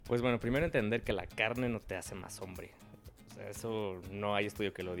Pues bueno, primero entender que la carne no te hace más hombre. O sea, eso no hay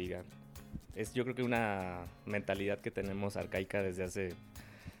estudio que lo diga. Es yo creo que una mentalidad que tenemos arcaica desde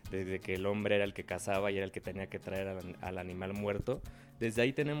que el hombre era el que cazaba y era el que tenía que traer al animal muerto. Desde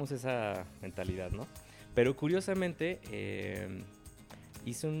ahí tenemos esa mentalidad, ¿no? Pero curiosamente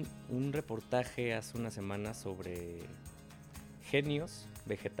hice un reportaje hace unas semanas sobre genios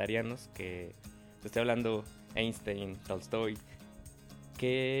vegetarianos que, te estoy hablando, Einstein, Tolstoy,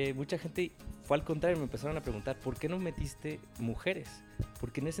 que mucha gente fue al contrario, me empezaron a preguntar, ¿por qué no metiste mujeres?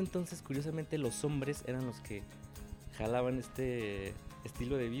 Porque en ese entonces, curiosamente, los hombres eran los que jalaban este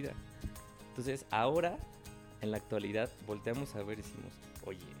estilo de vida. Entonces, ahora, en la actualidad, volteamos a ver y decimos,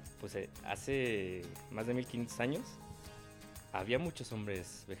 oye, pues hace más de 1500 años había muchos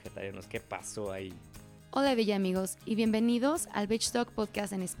hombres vegetarianos. ¿Qué pasó ahí? Hola bella amigos y bienvenidos al Beach Talk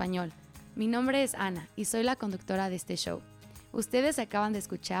Podcast en español. Mi nombre es Ana y soy la conductora de este show. Ustedes acaban de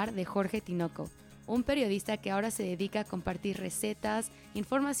escuchar de Jorge Tinoco, un periodista que ahora se dedica a compartir recetas,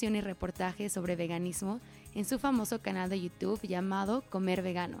 información y reportajes sobre veganismo en su famoso canal de YouTube llamado Comer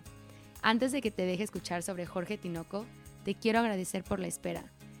Vegano. Antes de que te deje escuchar sobre Jorge Tinoco, te quiero agradecer por la espera.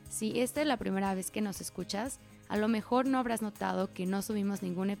 Si esta es la primera vez que nos escuchas, a lo mejor no habrás notado que no subimos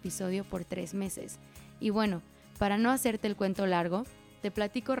ningún episodio por 3 meses. Y bueno, para no hacerte el cuento largo, te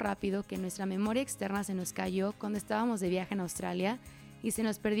platico rápido que nuestra memoria externa se nos cayó cuando estábamos de viaje en Australia y se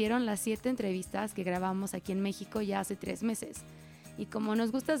nos perdieron las 7 entrevistas que grabamos aquí en México ya hace 3 meses. Y como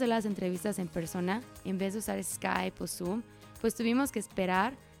nos gusta hacer las entrevistas en persona, en vez de usar Skype o Zoom, pues tuvimos que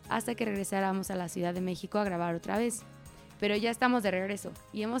esperar hasta que regresáramos a la Ciudad de México a grabar otra vez. Pero ya estamos de regreso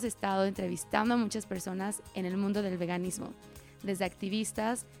y hemos estado entrevistando a muchas personas en el mundo del veganismo, desde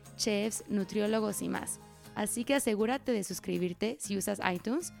activistas, chefs, nutriólogos y más. Así que asegúrate de suscribirte si usas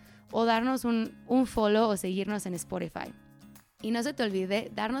iTunes o darnos un follow o seguirnos en Spotify. Y no se te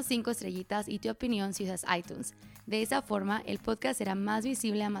olvide darnos 5 estrellitas y tu opinión si usas iTunes. De esa forma, el podcast será más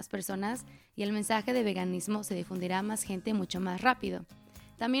visible a más personas y el mensaje de veganismo se difundirá a más gente mucho más rápido.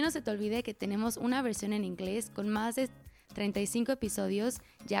 También no se te olvide que tenemos una versión en inglés con más de 35 episodios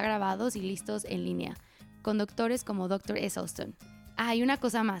ya grabados y listos en línea, con doctores como Dr. Esselstyn. Y una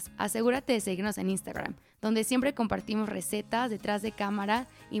cosa más, asegúrate de seguirnos en Instagram, donde siempre compartimos recetas, detrás de cámara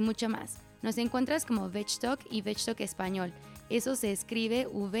y mucho más. Nos encuentras como VegTalk y VegTalk Español. Eso se escribe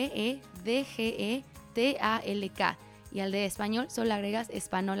VEDGETALK y al de español solo agregas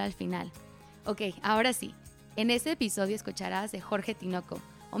español al final. Ok, ahora sí, en este episodio escucharás de Jorge Tinoco,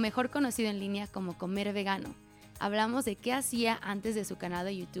 o mejor conocido en línea como Comer Vegano. Hablamos de qué hacía antes de su canal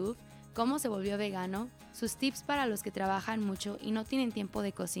de YouTube, cómo se volvió vegano, sus tips para los que trabajan mucho y no tienen tiempo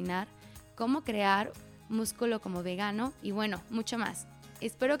de cocinar, cómo crear músculo como vegano y bueno, mucho más.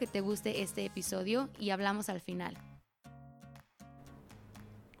 Espero que te guste este episodio y hablamos al final.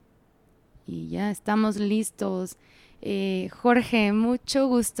 Y ya estamos listos. Jorge, mucho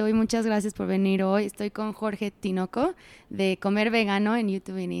gusto y muchas gracias por venir hoy. Estoy con Jorge Tinoco de Comer Vegano en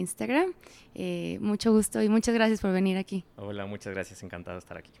YouTube y en Instagram. Mucho gusto y muchas gracias por venir aquí. Hola, muchas gracias, encantado de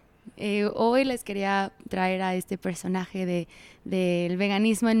estar aquí. Hoy les quería traer a este personaje del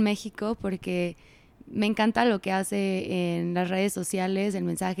veganismo en México porque me encanta lo que hace en las redes sociales, el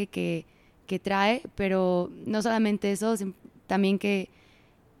mensaje que trae, pero no solamente eso, también que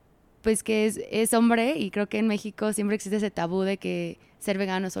es hombre y creo que en México siempre existe ese tabú de que ser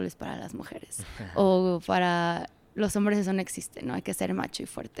vegano solo es para las mujeres o para los hombres eso no existe, ¿no? Hay que ser macho y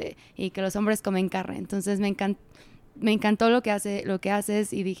fuerte y que los hombres comen carne. Entonces me encantó lo que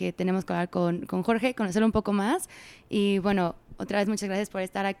haces y dije, tenemos que hablar con Jorge, conocerlo un poco más. Y bueno, otra vez muchas gracias por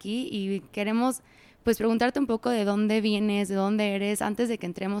estar aquí y queremos pues preguntarte un poco de dónde vienes, de dónde eres, antes de que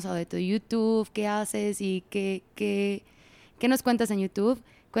entremos a de tu YouTube, qué haces y qué nos cuentas en YouTube.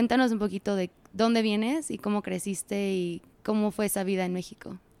 Cuéntanos un poquito de dónde vienes y cómo creciste y cómo fue esa vida en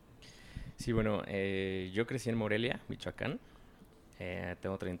México. Sí, bueno, yo crecí en Morelia, Michoacán.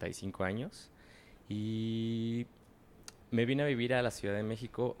 Tengo 35 años y me vine a vivir a la Ciudad de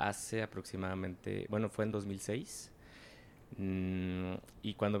México hace aproximadamente, fue en 2006.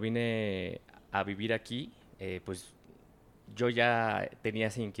 Y cuando vine a vivir aquí, pues yo ya tenía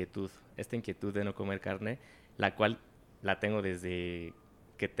esta inquietud de no comer carne, la cual la tengo desde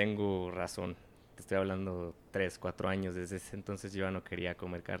que tengo razón. Te estoy hablando 3, 4 años, desde ese entonces yo ya no quería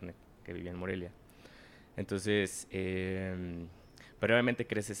comer carne, que vivía en Morelia. Entonces, pero obviamente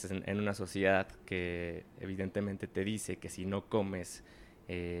creces en una sociedad que evidentemente te dice que si no comes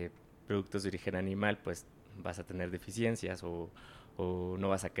productos de origen animal, pues vas a tener deficiencias o no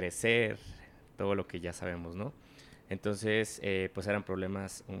vas a crecer, todo lo que ya sabemos, ¿no? Entonces, pues eran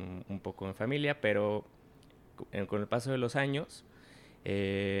problemas un poco en familia, pero con el paso de los años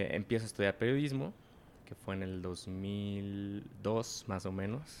Empiezo a estudiar periodismo, que fue en el 2002 más o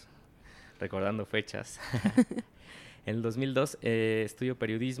menos, recordando fechas. En el 2002 estudio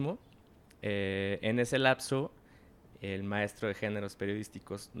periodismo. En ese lapso, el maestro de géneros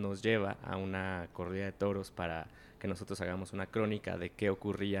periodísticos nos lleva a una corrida de toros para que nosotros hagamos una crónica de qué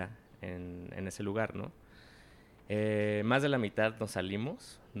ocurría en ese lugar, ¿no? Más de la mitad nos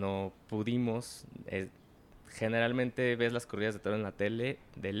salimos, no pudimos. Generalmente ves las corridas de toros en la tele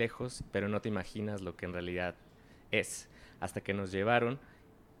de lejos, pero no te imaginas lo que en realidad es. Hasta que nos llevaron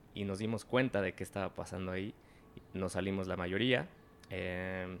y nos dimos cuenta de qué estaba pasando ahí, nos salimos la mayoría.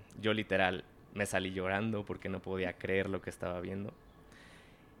 Yo literal me salí llorando porque no podía creer lo que estaba viendo.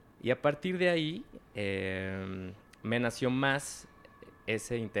 Y a partir de ahí me nació más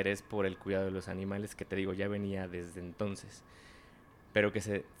ese interés por el cuidado de los animales, que te digo, ya venía desde entonces, pero que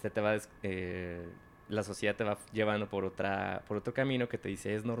se te va la sociedad te va llevando por otro camino que te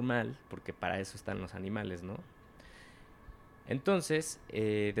dice es normal, porque para eso están los animales, ¿no? Entonces,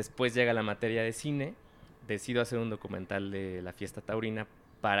 después llega la materia de cine, decido hacer un documental de la fiesta taurina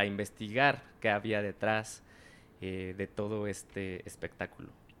para investigar qué había detrás de todo este espectáculo.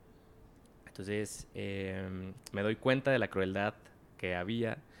 Entonces, me doy cuenta de la crueldad que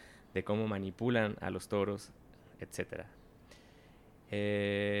había, de cómo manipulan a los toros, etc.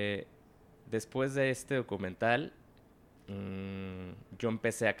 Después de este documental, yo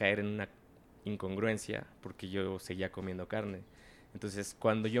empecé a caer en una incongruencia porque yo seguía comiendo carne. Entonces,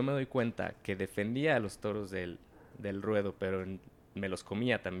 cuando yo me doy cuenta que defendía a los toros del ruedo, pero me los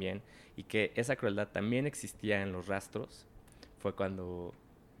comía también, y que esa crueldad también existía en los rastros, fue cuando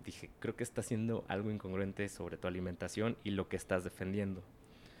dije, creo que está haciendo algo incongruente sobre tu alimentación y lo que estás defendiendo.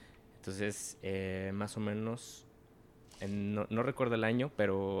 Entonces, más o menos, no recuerdo el año,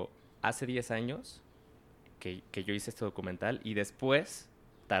 pero hace 10 años que yo hice este documental, y después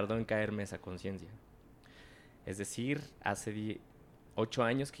tardó en caerme esa conciencia. Es decir, hace 8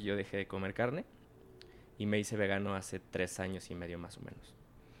 años que yo dejé de comer carne y me hice vegano hace 3 años y medio más o menos.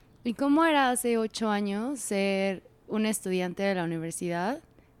 ¿Y cómo era hace 8 años ser un estudiante de la universidad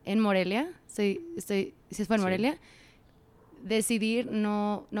en Morelia? Si fue en Morelia, decidir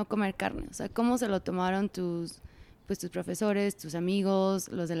no comer carne. O sea, ¿cómo se lo tomaron tus profesores, tus amigos,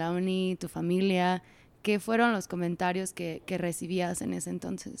 los de la uni, tu familia? ¿Qué fueron los comentarios que recibías en ese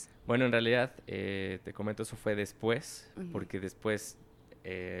entonces? Bueno, en realidad, te comento, eso fue después, porque después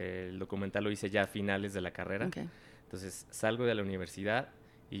el documental lo hice ya a finales de la carrera. Okay. Entonces salgo de la universidad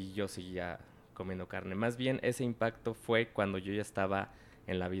y yo seguía comiendo carne. Más bien ese impacto fue cuando yo ya estaba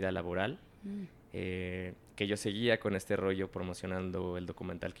en la vida laboral, que yo seguía con este rollo promocionando el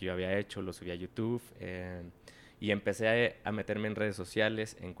documental que yo había hecho, lo subí a YouTube, y empecé a meterme en redes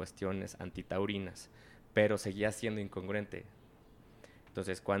sociales en cuestiones antitaurinas, pero seguía siendo incongruente.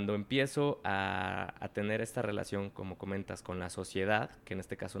 Entonces, cuando empiezo a tener esta relación, como comentas, con la sociedad, que en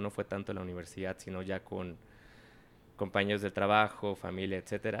este caso no fue tanto la universidad, sino ya con compañeros de trabajo, familia,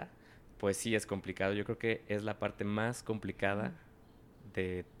 etcétera, pues sí es complicado. Yo creo que es la parte más complicada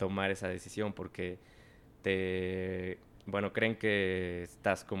de tomar esa decisión, porque creen que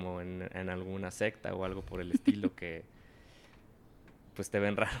estás como en alguna secta o algo por el estilo, que pues te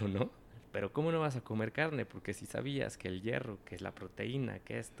ven raro, ¿no? Pero ¿cómo no vas a comer carne? Porque si sabías que el hierro, que es la proteína,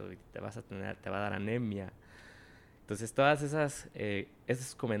 que esto, y te va a dar anemia. Entonces todas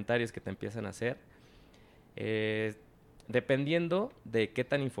esos comentarios que te empiezan a hacer, dependiendo de qué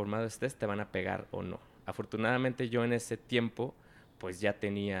tan informado estés, te van a pegar o no. Afortunadamente yo en ese tiempo pues ya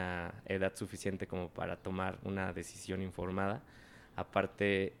tenía edad suficiente como para tomar una decisión informada.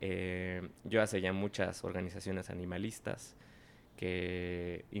 Aparte, yo hacía ya muchas organizaciones animalistas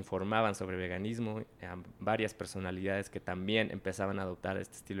que informaban sobre veganismo, varias personalidades que también empezaban a adoptar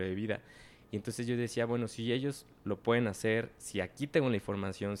este estilo de vida. Y entonces yo decía, bueno, si ellos lo pueden hacer, si aquí tengo la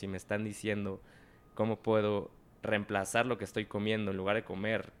información, si me están diciendo cómo puedo reemplazar lo que estoy comiendo, en lugar de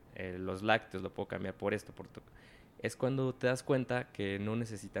comer los lácteos, lo puedo cambiar por esto, es cuando te das cuenta que no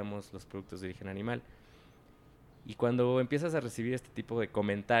necesitamos los productos de origen animal. Y cuando empiezas a recibir este tipo de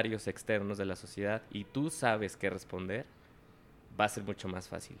comentarios externos de la sociedad y tú sabes qué responder, va a ser mucho más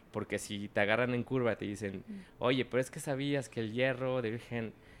fácil. Porque si te agarran en curva y te dicen, oye, pero es que sabías que el hierro de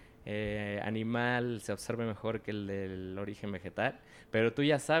origen animal se absorbe mejor que el del origen vegetal, pero tú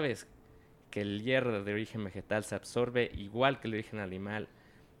ya sabes que el hierro de origen vegetal se absorbe igual que el de origen animal,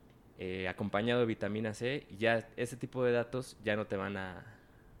 acompañado de vitamina C, y ya ese tipo de datos ya no te van a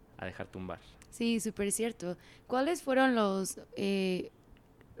dejar tumbar. Sí, súper cierto. ¿Cuáles fueron los... no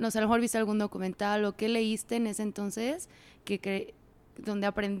sé, a lo mejor viste algún documental o qué leíste en ese entonces donde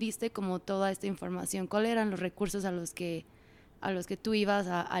aprendiste como toda esta información? ¿Cuáles eran los recursos a los que a los que tú ibas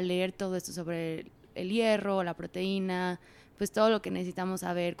a leer todo esto sobre el hierro, la proteína, pues todo lo que necesitamos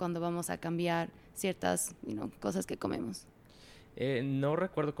saber cuando vamos a cambiar ciertas cosas que comemos? No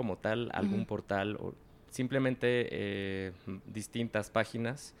recuerdo como tal algún portal, o simplemente distintas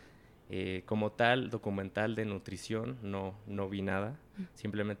páginas. Como tal, documental de nutrición, no vi nada.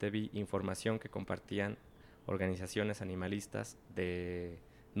 Simplemente vi información que compartían organizaciones animalistas de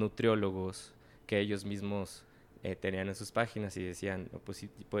nutriólogos que ellos mismos tenían en sus páginas y decían, pues sí,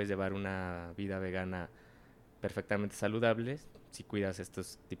 puedes llevar una vida vegana perfectamente saludable si cuidas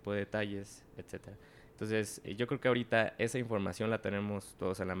estos tipos de detalles, etcétera. Entonces, yo creo que ahorita esa información la tenemos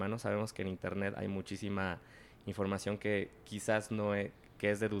todos en la mano. Sabemos que en internet hay muchísima información que quizás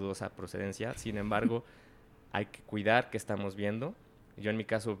que es de dudosa procedencia. Sin embargo, hay que cuidar qué estamos viendo. Yo en mi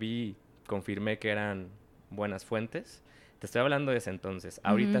caso confirmé que eran buenas fuentes. Te estoy hablando de ese entonces.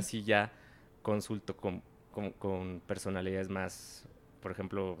 Ahorita sí ya consulto con personalidades más, por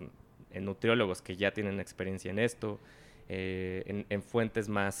ejemplo, en nutriólogos que ya tienen experiencia en esto, en fuentes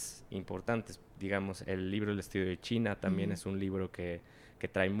más importantes. Digamos, el libro El Estudio de China también es un libro que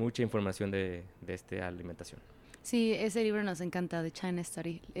trae mucha información de esta alimentación. Sí, ese libro nos encanta, de China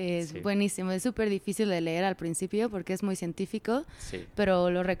Study. Es buenísimo, es súper difícil de leer al principio porque es muy científico,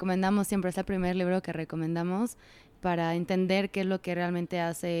 pero lo recomendamos siempre, es el primer libro que recomendamos para entender qué es lo que realmente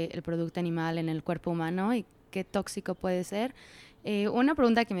hace el producto animal en el cuerpo humano y qué tóxico puede ser. Una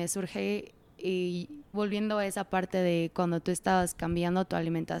pregunta que me surge, y volviendo a esa parte de cuando tú estabas cambiando tu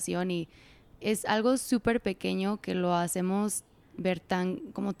alimentación, y es algo súper pequeño que lo hacemos ver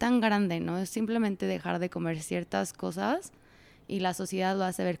como tan grande, ¿no? Es simplemente dejar de comer ciertas cosas y la sociedad lo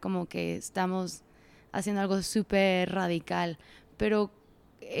hace ver como que estamos haciendo algo súper radical. Pero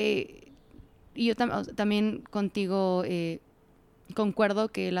yo también contigo concuerdo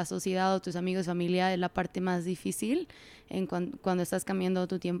que la sociedad o tus amigos, familia es la parte más difícil cuando estás cambiando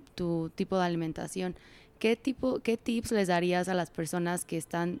tu tipo de alimentación. ¿Qué tips les darías a las personas que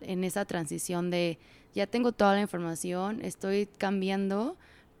están en esa transición de ya tengo toda la información, estoy cambiando,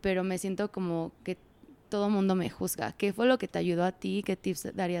 pero me siento como que todo el mundo me juzga? ¿Qué fue lo que te ayudó a ti? ¿Qué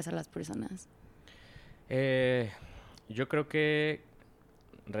tips darías a las personas? Yo creo que,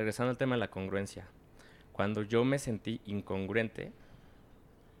 regresando al tema de la congruencia, cuando yo me sentí incongruente,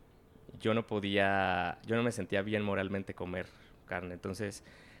 yo no me sentía bien moralmente comer carne. Entonces,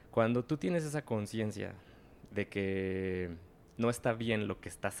 cuando tú tienes esa conciencia de que no está bien lo que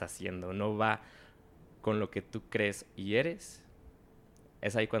estás haciendo, no va con lo que tú crees y eres,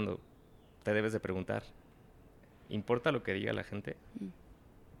 es ahí cuando te debes de preguntar, ¿importa lo que diga la gente?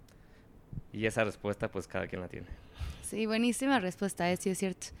 Y esa respuesta, pues, cada quien la tiene. Sí, buenísima respuesta, sí es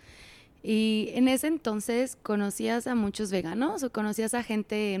cierto. ¿Y en ese entonces conocías a muchos veganos o conocías a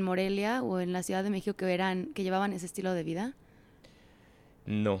gente en Morelia o en la Ciudad de México que llevaban ese estilo de vida?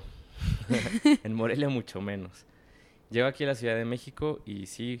 No, en Morelia mucho menos. Llego aquí a la Ciudad de México y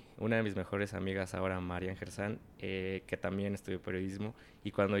sí, una de mis mejores amigas ahora, María Gersan, que también estudió periodismo,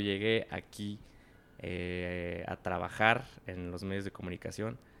 y cuando llegué aquí a trabajar en los medios de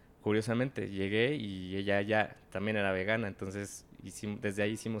comunicación, curiosamente llegué y ella ya también era vegana, entonces desde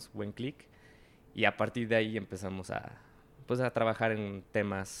ahí hicimos buen clic y a partir de ahí empezamos a trabajar en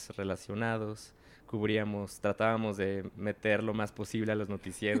temas relacionados. Tratábamos de meter lo más posible a los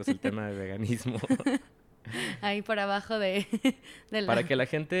noticieros el tema de veganismo. Ahí por abajo de Para que la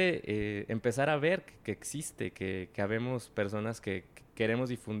gente empezara a ver que existe, que habemos personas que queremos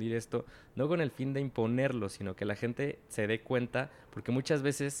difundir esto, no con el fin de imponerlo, sino que la gente se dé cuenta, porque muchas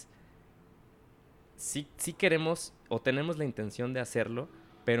veces sí queremos o tenemos la intención de hacerlo,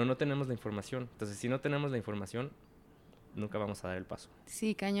 pero no tenemos la información. Entonces, si no tenemos la información, nunca vamos a dar el paso.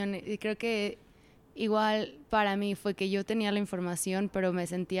 Sí, cañón. Y creo que igual para mí fue que yo tenía la información, pero me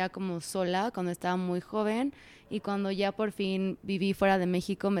sentía como sola cuando estaba muy joven, y cuando ya por fin viví fuera de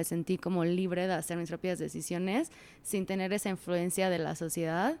México me sentí como libre de hacer mis propias decisiones sin tener esa influencia de la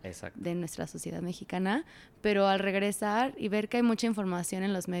sociedad, de nuestra sociedad mexicana. Pero al regresar y ver que hay mucha información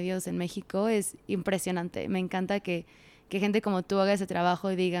en los medios en México es impresionante. Me encanta que gente como tú haga ese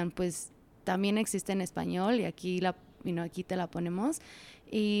trabajo y digan, pues también existe en español y aquí aquí te la ponemos.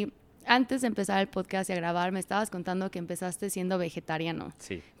 Y antes de empezar el podcast y a grabar, me estabas contando que empezaste siendo vegetariano.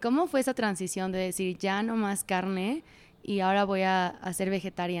 Sí. ¿Cómo fue esa transición de decir, ya no más carne y ahora voy a ser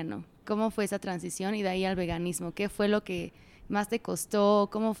vegetariano? ¿Cómo fue esa transición y de ahí al veganismo? ¿Qué fue lo que más te costó?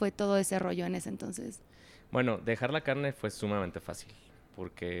 ¿Cómo fue todo ese rollo en ese entonces? Bueno, dejar la carne fue sumamente fácil,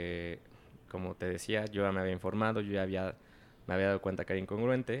 porque, como te decía, yo ya me había informado, me había dado cuenta que era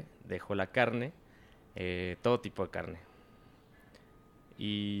incongruente, dejo la carne, todo tipo de carne.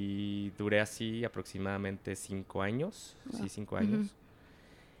 y duré así aproximadamente 5 años. Wow. Sí, 5 años.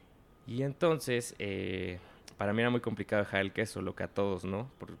 Y entonces, para mí era muy complicado dejar el queso, lo que a todos, ¿no?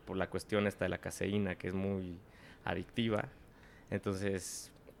 Por la cuestión esta de la caseína, que es muy adictiva.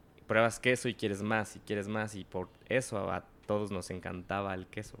 Entonces, pruebas queso y quieres más, y por eso a todos nos encantaba el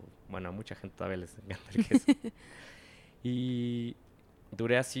queso. Bueno, a mucha gente todavía les encanta el queso. Y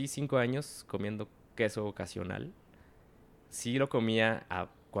duré así 5 años comiendo queso ocasional. Sí lo comía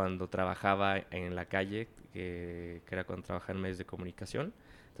cuando trabajaba en la calle, que era cuando trabajaba en medios de comunicación.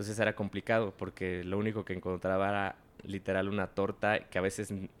 Entonces era complicado porque lo único que encontraba era literal una torta que a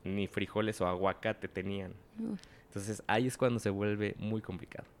veces ni frijoles o aguacate tenían. Entonces ahí es cuando se vuelve muy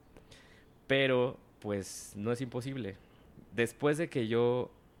complicado. Pero pues no es imposible. Después de que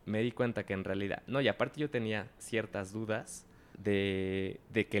yo me di cuenta que en realidad... No, y aparte yo tenía ciertas dudas de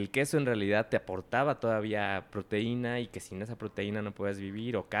que el queso en realidad te aportaba todavía proteína y que sin esa proteína no puedes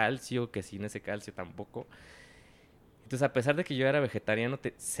vivir, o calcio, que sin ese calcio tampoco. Entonces, a pesar de que yo era vegetariano,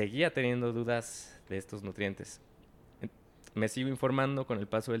 seguía teniendo dudas de estos nutrientes. Me sigo informando con el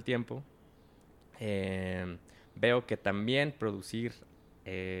paso del tiempo. Veo que también producir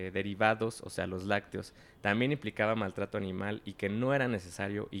derivados, o sea, los lácteos, también implicaba maltrato animal y que no era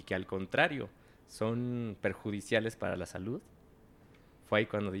necesario y que al contrario son perjudiciales para la salud. Fue ahí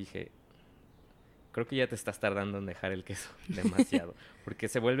cuando dije, creo que ya te estás tardando en dejar el queso demasiado, porque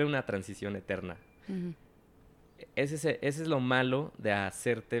se vuelve una transición eterna. Uh-huh. Ese es lo malo de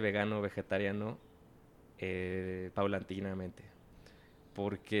hacerte vegano o vegetariano paulatinamente,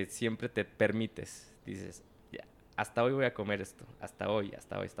 porque siempre te permites, dices, ya, hasta hoy voy a comer esto, hasta hoy,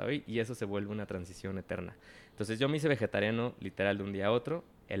 y eso se vuelve una transición eterna. Entonces yo me hice vegetariano literal de un día a otro,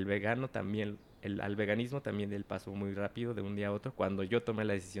 el vegano también, al veganismo también del paso muy rápido de un día a otro. Cuando yo tomé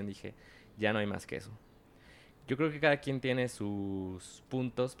la decisión dije, ya no hay más queso. Yo creo que cada quien tiene sus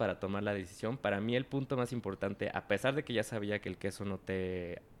puntos para tomar la decisión. Para mí el punto más importante, a pesar de que ya sabía que el queso no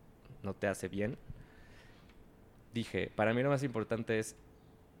te hace bien, dije, para mí lo más importante es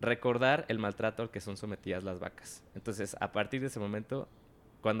recordar el maltrato al que son sometidas las vacas. Entonces, a partir de ese momento,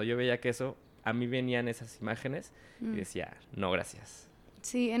 cuando yo veía queso, a mí venían esas imágenes y decía, no, gracias.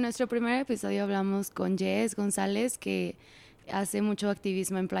 Sí, en nuestro primer episodio hablamos con Jess González, que hace mucho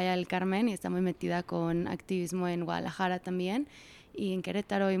activismo en Playa del Carmen y está muy metida con activismo en Guadalajara también y en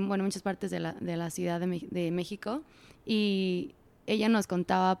Querétaro y bueno, muchas partes de la Ciudad de México. Y ella nos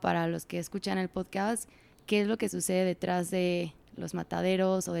contaba, para los que escuchan el podcast, qué es lo que sucede detrás de los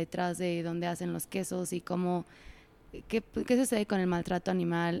mataderos o detrás de donde hacen los quesos y qué sucede con el maltrato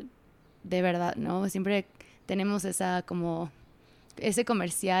animal de verdad, ¿no? Siempre tenemos ese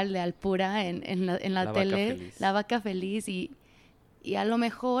comercial de Alpura en la tele, la vaca feliz, y a lo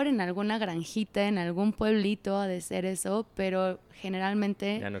mejor en alguna granjita, en algún pueblito ha de ser eso, pero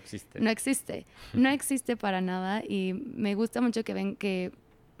generalmente ya no existe. No existe para nada, y me gusta mucho que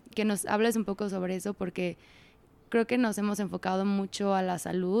nos hables un poco sobre eso, porque creo que nos hemos enfocado mucho a la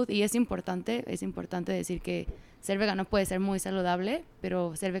salud y es importante decir que ser vegano puede ser muy saludable,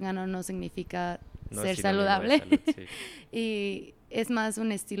 pero ser vegano no significa ser saludable. Salud, sí. Y es más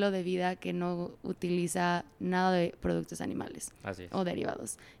un estilo de vida que no utiliza nada de productos animales o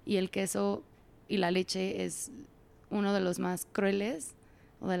derivados. Y el queso y la leche es uno de los más crueles,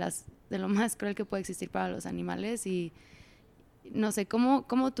 o de lo más cruel que puede existir para los animales. Y no sé,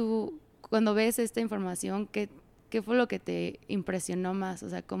 ¿cómo tú, cuando ves esta información, ¿qué fue lo que te impresionó más? O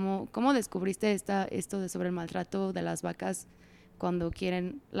sea, ¿cómo descubriste esto sobre el maltrato de las vacas cuando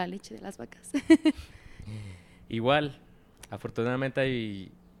quieren la leche de las vacas? Igual, afortunadamente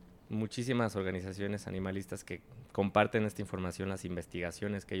hay muchísimas organizaciones animalistas que comparten esta información, las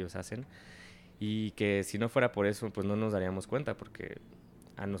investigaciones que ellos hacen, y que si no fuera por eso, pues no nos daríamos cuenta, porque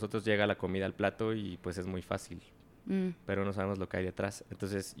a nosotros llega la comida al plato y pues es muy fácil, pero no sabemos lo que hay detrás.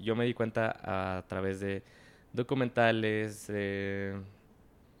 Entonces yo me di cuenta a través de documentales, de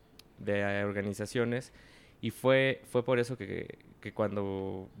organizaciones, y fue por eso que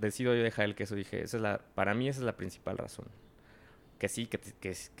cuando decido yo dejar el queso dije, para mí esa es la principal razón. Que sí,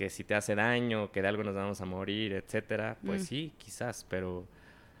 que si te hace daño, que de algo nos vamos a morir, etcétera, pues sí, quizás, pero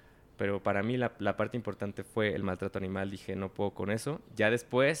para mí la parte importante fue el maltrato animal. Dije, no puedo con eso. Ya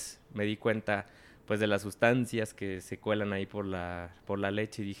después me di cuenta pues de las sustancias que se cuelan ahí por la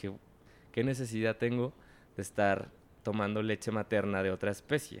leche, y dije, ¿qué necesidad tengo de estar tomando leche materna de otra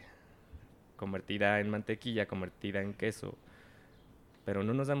especie, convertida en mantequilla, convertida en queso? Pero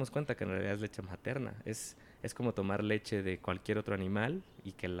no nos damos cuenta que en realidad es leche materna. Es como tomar leche de cualquier otro animal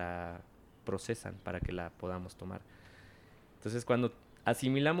y que la procesan para que la podamos tomar. Entonces, cuando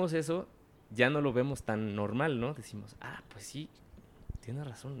asimilamos eso, ya no lo vemos tan normal, ¿no? Decimos, pues sí, tienes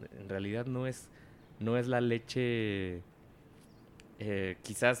razón, en realidad no es la leche,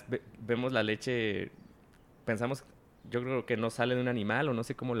 quizás vemos la leche, pensamos, yo creo que no sale de un animal o no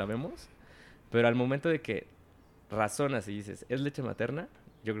sé cómo la vemos, pero al momento de que razonas y dices, ¿es leche materna?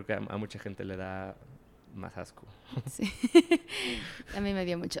 Yo creo que a mucha gente le da más asco. Sí. A mí me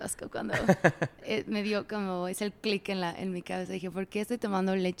dio mucho asco cuando me dio como es el clic en mi cabeza. Dije, ¿por qué estoy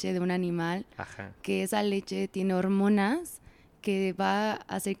tomando leche de un animal? Ajá. Que esa leche tiene hormonas que va a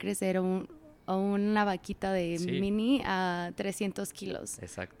hacer crecer a una vaquita de mini a 300 kilos.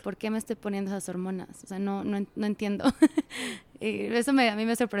 Exacto. ¿Por qué me estoy poniendo esas hormonas? O sea, no entiendo. Eso a mí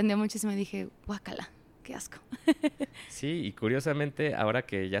me sorprendió muchísimo. Dije, guácala, qué asco. Sí, y curiosamente, ahora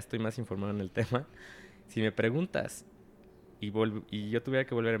que ya estoy más informado en el tema, si me preguntas y yo tuviera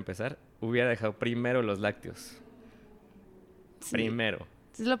que volver a empezar, hubiera dejado primero los lácteos. Sí. Primero.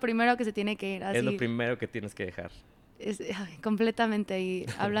 Es lo primero que se tiene que ir. Así. Es lo primero que tienes que dejar. Completamente. Y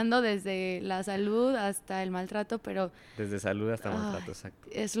hablando desde la salud hasta el maltrato, pero... Desde salud hasta maltrato, exacto.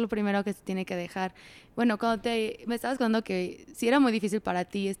 Es lo primero que se tiene que dejar. Bueno, cuando me estabas contando que sí era muy difícil para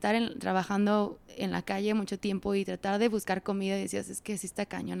ti estar trabajando en la calle mucho tiempo y tratar de buscar comida, y decías, es que sí está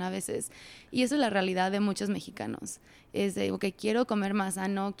cañón a veces. Y eso es la realidad de muchos mexicanos. Es de, ok, quiero comer más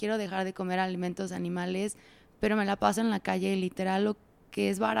sano, quiero dejar de comer alimentos animales, pero me la paso en la calle y literal lo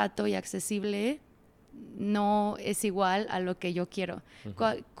que es barato y accesible no es igual a lo que yo quiero.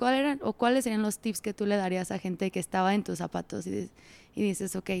 Uh-huh. ¿Cuáles serían los tips que tú le darías a gente que estaba en tus zapatos y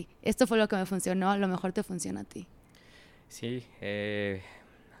dices, ok, esto fue lo que me funcionó, a lo mejor te funciona a ti? Sí,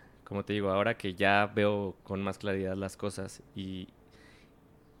 como te digo, ahora que ya veo con más claridad las cosas y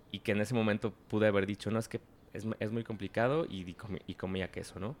que en ese momento pude haber dicho, no, es que es muy complicado y comía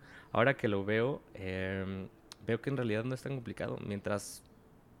queso, ¿no? Ahora que lo veo, veo que en realidad no es tan complicado. Mientras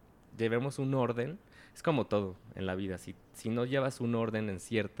llevemos un orden, es como todo en la vida. Si no llevas un orden en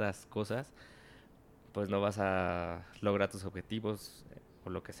ciertas cosas, pues no vas a lograr tus objetivos o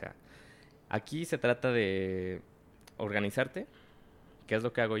lo que sea. Aquí se trata de organizarte, que es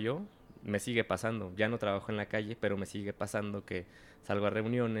lo que hago yo. Me sigue pasando, ya no trabajo en la calle, pero me sigue pasando que salgo a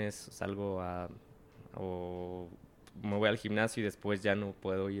reuniones, o me voy al gimnasio y después ya no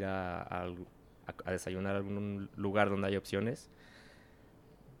puedo ir a desayunar a algún lugar donde hay opciones.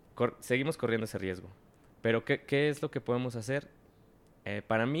 Seguimos corriendo ese riesgo. Pero ¿qué es lo que podemos hacer?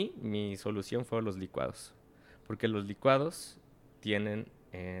 Para mí, mi solución fueron los licuados. Porque los licuados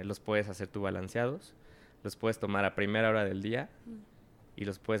los puedes hacer tú balanceados, los puedes tomar a primera hora del día y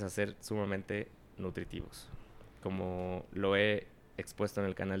los puedes hacer sumamente nutritivos. Como lo he expuesto en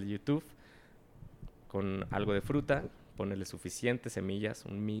el canal de YouTube, con algo de fruta, ponerle suficientes semillas,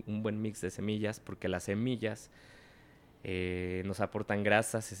 un buen mix de semillas, porque las semillas nos aportan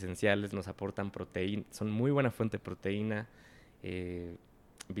grasas esenciales, nos aportan proteína, son muy buena fuente de proteína,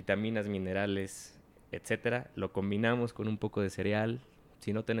 vitaminas, minerales, etcétera. Lo combinamos con un poco de cereal.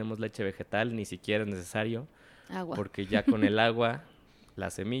 Si no tenemos leche vegetal, ni siquiera es necesario. Agua. Porque ya con el agua,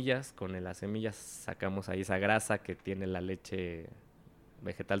 con las semillas sacamos ahí esa grasa que tiene la leche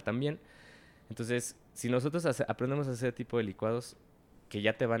vegetal también. Entonces, si nosotros aprendemos a hacer ese tipo de licuados que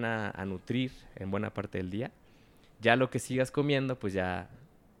ya te van a nutrir en buena parte del día, ya lo que sigas comiendo, pues ya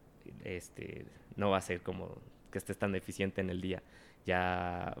no va a ser como que estés tan deficiente en el día.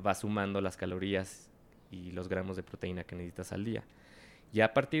 Ya vas sumando las calorías y los gramos de proteína que necesitas al día. Y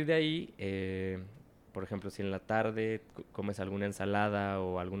a partir de ahí, por ejemplo, si en la tarde comes alguna ensalada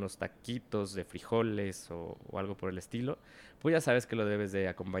o algunos taquitos de frijoles o algo por el estilo, pues ya sabes que lo debes de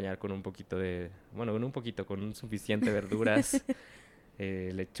acompañar con un poquito con suficiente verduras,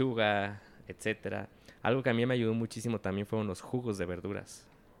 lechuga, etcétera. Algo que a mí me ayudó muchísimo también fueron los jugos de verduras.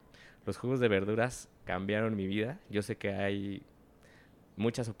 Los jugos de verduras cambiaron mi vida. Yo sé que hay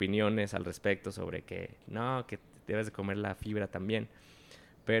muchas opiniones al respecto sobre que debes de comer la fibra también.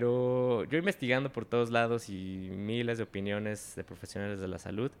 Pero yo investigando por todos lados y miles de opiniones de profesionales de la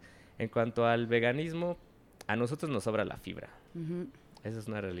salud, en cuanto al veganismo, a nosotros nos sobra la fibra. Uh-huh. Esa es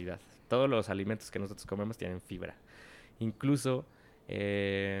una realidad. Todos los alimentos que nosotros comemos tienen fibra. Incluso,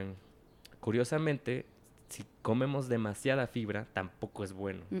 curiosamente, si comemos demasiada fibra, tampoco es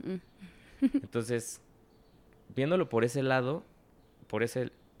bueno. Uh-uh. Entonces, viéndolo por ese lado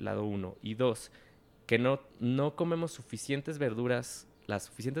uno. Y dos, que no comemos suficientes verduras, las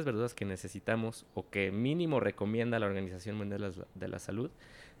suficientes verduras que necesitamos o que mínimo recomienda la Organización Mundial de la Salud.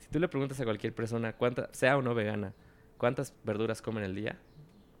 Si tú le preguntas a cualquier persona, sea o no vegana, ¿cuántas verduras comen al día?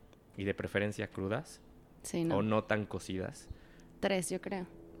 Y de preferencia crudas. Sí, no. O no tan cocidas. 3, yo creo.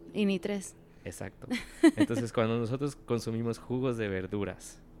 Y ni 3. Exacto. Entonces, cuando nosotros consumimos jugos de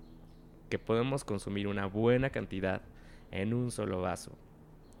verduras, que podemos consumir una buena cantidad en un solo vaso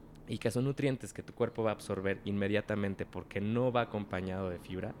y que son nutrientes que tu cuerpo va a absorber inmediatamente porque no va acompañado de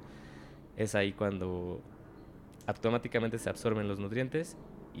fibra, es ahí cuando automáticamente se absorben los nutrientes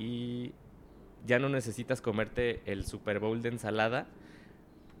y ya no necesitas comerte el Super Bowl de ensalada.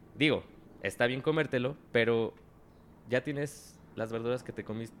 Digo, está bien comértelo, pero ya tienes las verduras que te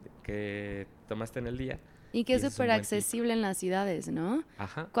comiste, que tomaste en el día. Y que es súper accesible en las ciudades, ¿no?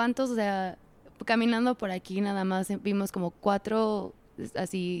 Ajá. ¿Cuántos caminando por aquí nada más vimos como 4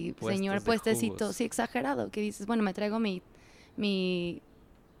 así, Puestos señor, de puestecitos, jugos. sí, exagerado, que dices, bueno, me traigo mi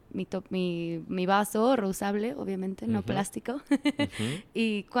vaso reusable, obviamente, no plástico.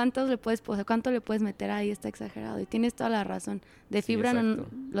 ¿Y cuánto le puedes meter ahí? Está exagerado. Y tienes toda la razón. De fibra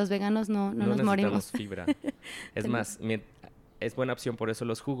los veganos no nos morimos. Fibra. Es más, es buena opción por eso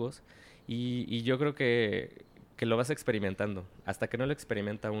los jugos. Y yo creo que lo vas experimentando. Hasta que no lo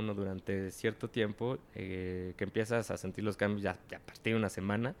experimenta uno durante cierto tiempo, que empiezas a sentir los cambios ya a partir de una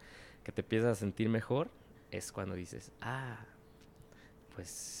semana, que te empiezas a sentir mejor, es cuando dices,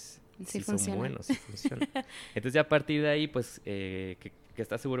 pues sí son buenos, sí funcionan. Entonces ya a partir de ahí, pues que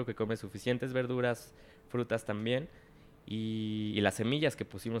estás seguro que comes suficientes verduras, frutas también, y las semillas que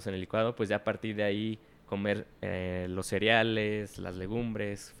pusimos en el licuado, pues ya a partir de ahí comer los cereales, las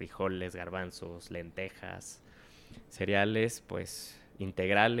legumbres, frijoles, garbanzos, lentejas, cereales pues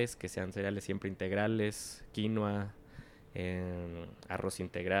integrales, que sean cereales siempre integrales, quinoa, arroz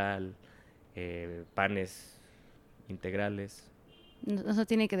integral, panes integrales. No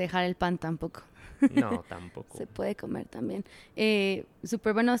tiene que dejar el pan tampoco. No, tampoco. Se puede comer también.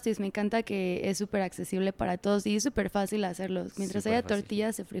 Súper buenos tips, me encanta que es súper accesible para todos y es súper fácil hacerlos. Mientras haya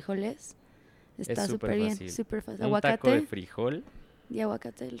tortillas y frijoles, está súper bien, súper fácil. Aguacate. Taco de frijol. Y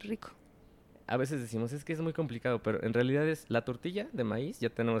aguacate, el rico. A veces decimos, es que es muy complicado, pero en realidad es la tortilla de maíz, ya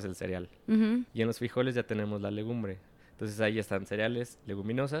tenemos el cereal. Y en los frijoles ya tenemos la legumbre. Entonces ahí están cereales,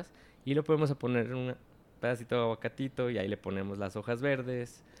 leguminosas, y lo podemos poner un pedacito de aguacatito y ahí le ponemos las hojas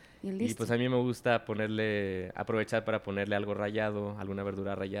verdes. Y pues a mí me gusta aprovechar para ponerle algo rallado, alguna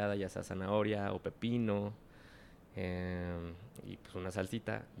verdura rallada, ya sea zanahoria o pepino, y pues una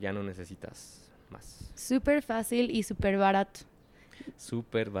salsita, ya no necesitas más. Súper fácil y súper barato.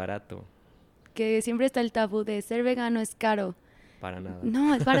 Súper barato. Que siempre está el tabú de ser vegano es caro. Para nada.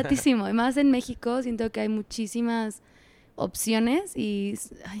 No, es baratísimo. Además en México siento que hay muchísimas opciones y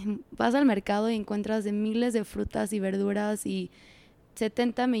vas al mercado y encuentras de miles de frutas y verduras y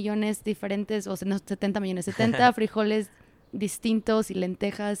 70 millones diferentes, o sea, no 70 millones, 70 frijoles distintos y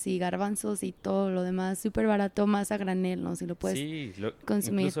lentejas y garbanzos y todo lo demás, súper barato, más a granel, ¿no? Si lo puedes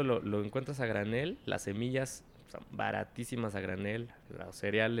consumir. Incluso lo encuentras a granel, las semillas son baratísimas a granel, los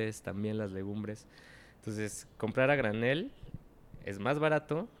cereales, también las legumbres. Entonces, comprar a granel es más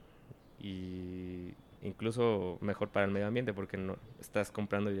barato y incluso mejor para el medio ambiente porque no estás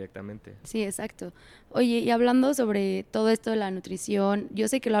comprando directamente. Sí, exacto. Oye, y hablando sobre todo esto de la nutrición, yo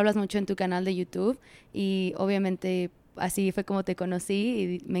sé que lo hablas mucho en tu canal de YouTube y obviamente así fue como te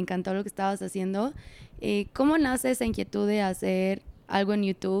conocí y me encantó lo que estabas haciendo. ¿Cómo nace esa inquietud de hacer algo en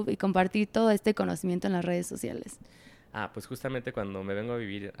YouTube y compartir todo este conocimiento en las redes sociales? Pues justamente cuando me vengo a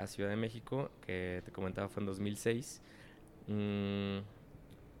vivir a Ciudad de México, que te comentaba fue en 2006,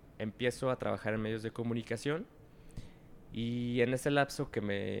 empiezo a trabajar en medios de comunicación y en ese lapso que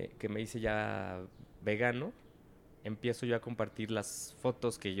me hice ya vegano, empiezo yo a compartir las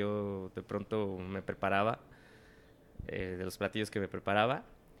fotos que yo de pronto me preparaba, de los platillos que me preparaba,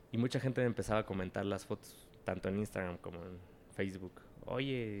 y mucha gente me empezaba a comentar las fotos, tanto en Instagram como en Facebook.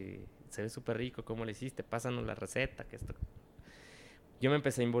 Oye, se ve súper rico, ¿cómo le hiciste? Pásanos la receta, que esto... Yo me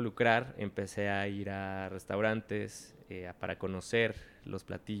empecé a involucrar, empecé a ir a restaurantes para conocer los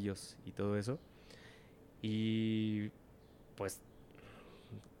platillos y todo eso. Y pues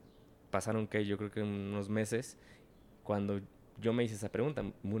pasaron yo creo que unos meses cuando yo me hice esa pregunta.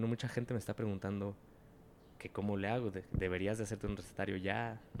 Bueno, mucha gente me está preguntando que cómo le hago, deberías de hacerte un recetario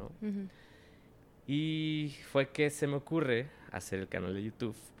ya, ¿no? Uh-huh. Y fue que se me ocurre hacer el canal de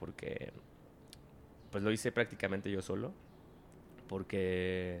YouTube porque pues lo hice prácticamente yo solo.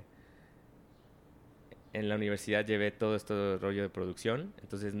 Porque en la universidad llevé todo este rollo de producción,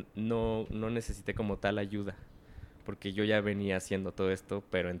 entonces no necesité como tal ayuda, porque yo ya venía haciendo todo esto,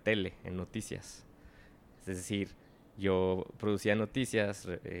 pero en tele, en noticias. Es decir, yo producía noticias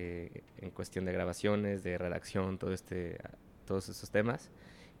en cuestión de grabaciones, de redacción, todos esos temas,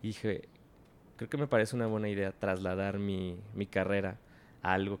 y dije, creo que me parece una buena idea trasladar mi carrera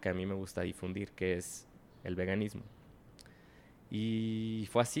a algo que a mí me gusta difundir, que es el veganismo. Y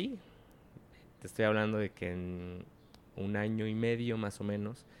fue así. Te estoy hablando de que en 1 año y medio más o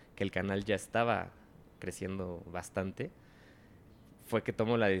menos, que el canal ya estaba creciendo bastante, fue que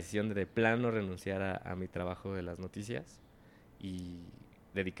tomo la decisión de plano renunciar a mi trabajo de las noticias y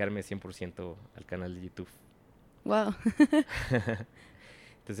dedicarme 100% al canal de YouTube. Wow.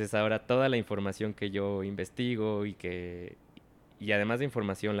 Entonces ahora toda la información que yo investigo y además de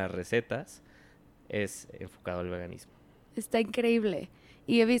información, las recetas, es enfocado al veganismo. Está increíble.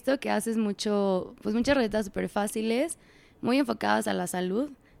 Y he visto que haces muchas recetas súper fáciles, muy enfocadas a la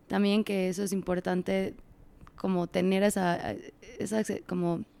salud. También que eso es importante, como tener esa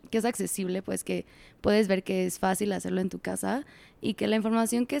como que es accesible, pues que puedes ver que es fácil hacerlo en tu casa y que la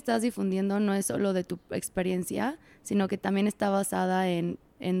información que estás difundiendo no es solo de tu experiencia, sino que también está basada en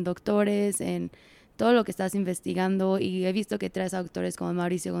doctores, en todo lo que estás investigando. Y he visto que traes a doctores como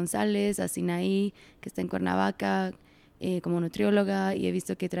Mauricio González, a Sinaí, que está en Cuernavaca, como nutrióloga, y he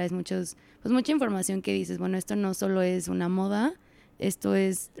visto que traes mucha información que dices, bueno, esto no solo es una moda, esto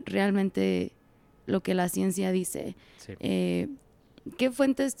es realmente lo que la ciencia dice. Sí. ¿Qué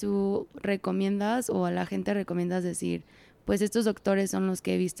fuentes tú recomiendas o a la gente recomiendas decir, pues estos doctores son los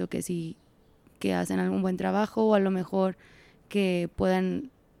que he visto que sí, que hacen algún buen trabajo, o a lo mejor que puedan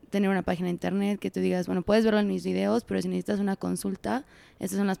tener una página de internet, que tú digas, bueno, puedes verlo en mis videos, pero si necesitas una consulta,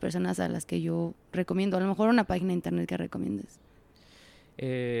 estas son las personas a las que yo recomiendo. A lo mejor una página de internet que recomiendes.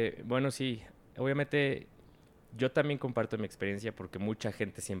 Bueno, sí. Obviamente yo también comparto mi experiencia porque mucha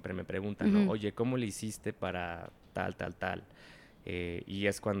gente siempre me pregunta, ¿no? Oye, ¿cómo le hiciste para tal, tal, tal? Y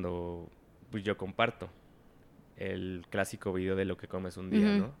es cuando pues, yo comparto el clásico video de lo que comes un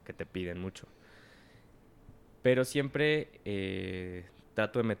día, ¿no? Que te piden mucho. Pero siempre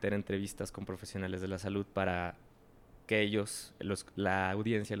trato de meter entrevistas con profesionales de la salud para que ellos, la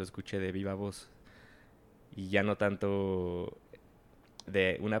audiencia lo escuche de viva voz y ya no tanto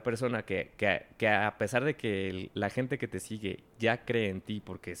de una persona que a pesar de que la gente que te sigue ya cree en ti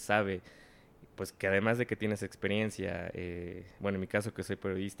porque sabe pues que además de que tienes experiencia, bueno, en mi caso que soy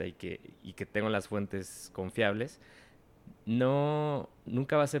periodista y que tengo las fuentes confiables,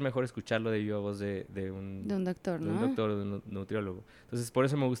 nunca va a ser mejor escucharlo de viva voz de un doctor, ¿no? De un doctor o de un nutriólogo. Entonces, por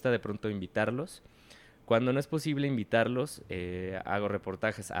eso me gusta de pronto invitarlos. Cuando no es posible invitarlos, hago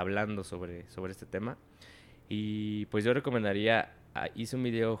reportajes hablando sobre este tema. Y pues yo recomendaría, hice un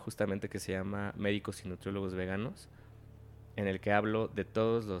video justamente que se llama Médicos y Nutriólogos Veganos, en el que hablo de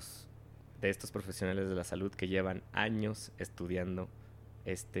de estos profesionales de la salud que llevan años estudiando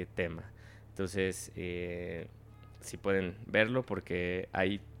este tema. Entonces, si pueden verlo porque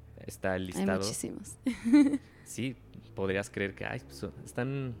ahí está el listado. Hay muchísimos. Sí, podrías creer que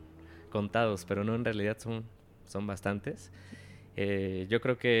están contados, pero no, en realidad son bastantes. Yo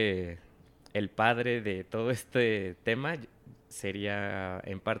creo que el padre de todo este tema sería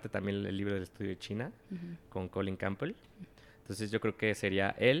en parte también el libro del estudio de China con Colin Campbell. Entonces yo creo que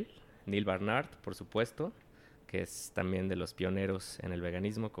sería él, Neil Barnard, por supuesto, que es también de los pioneros en el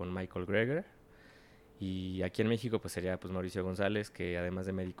veganismo con Michael Greger. Y aquí en México pues sería pues Mauricio González, que además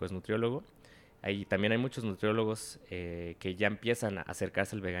de médico es nutriólogo. También hay muchos nutriólogos que ya empiezan a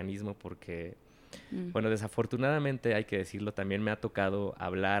acercarse al veganismo porque, bueno, desafortunadamente hay que decirlo, también me ha tocado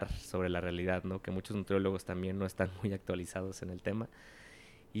hablar sobre la realidad, ¿no? Que muchos nutriólogos también no están muy actualizados en el tema.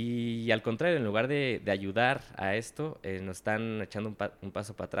 Y al contrario, en lugar de ayudar a esto, nos están echando un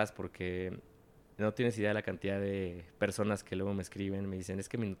paso para atrás porque no tienes idea de la cantidad de personas que luego me escriben, me dicen, es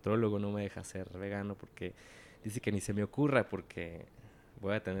que mi nutriólogo no me deja ser vegano porque dice que ni se me ocurra porque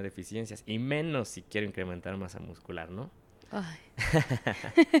voy a tener deficiencias, y menos si quiero incrementar masa muscular, ¿no? Ay.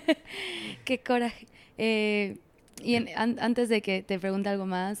 Qué coraje. Antes de que te pregunte algo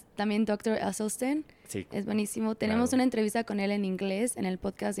más, también Dr. Esselstyn, sí, es buenísimo. Tenemos claro. una entrevista con él en inglés, en el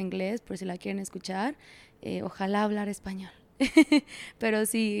podcast de inglés, por si la quieren escuchar. Ojalá hablar español. Pero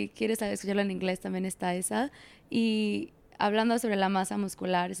si quieres escucharlo en inglés, también está esa. Y hablando sobre la masa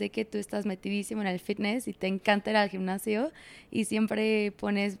muscular, sé que tú estás metidísimo en el fitness y te encanta ir al gimnasio y siempre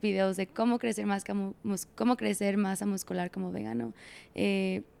pones videos de cómo crecer masa muscular como vegano.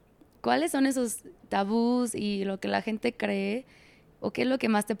 ¿Cuáles son esos tabús y lo que la gente cree o qué es lo que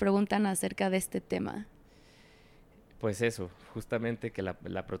más te preguntan acerca de este tema? Pues eso, justamente que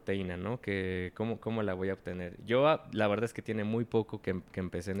la proteína, ¿no? Que ¿cómo la voy a obtener? Yo, la verdad es que tiene muy poco que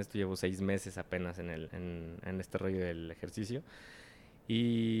empecé en esto, llevo 6 meses apenas en este rollo del ejercicio.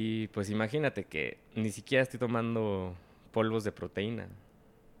 Y pues imagínate que ni siquiera estoy tomando polvos de proteína,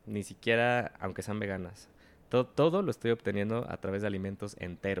 ni siquiera, aunque sean veganas. Todo lo estoy obteniendo a través de alimentos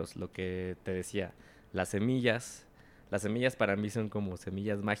enteros, lo que te decía, las semillas para mí son como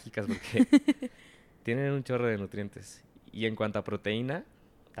semillas mágicas porque tienen un chorro de nutrientes. Y en cuanto a proteína,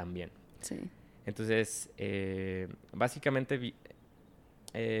 también. Sí. Entonces, básicamente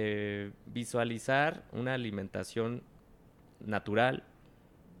visualizar una alimentación natural,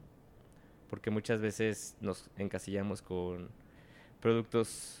 porque muchas veces nos encasillamos con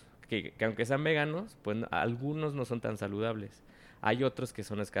productos que aunque sean veganos, pues algunos no son tan saludables. Hay otros que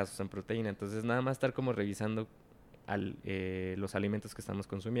son escasos en proteína, entonces nada más estar como revisando los alimentos que estamos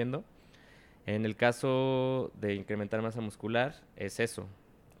consumiendo. En el caso de incrementar masa muscular, es eso.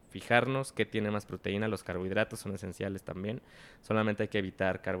 Fijarnos qué tiene más proteína. Los carbohidratos son esenciales también. Solamente hay que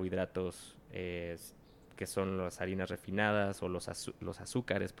evitar carbohidratos que son las harinas refinadas o los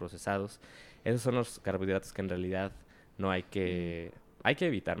azúcares procesados. Esos son los carbohidratos que en realidad no hay que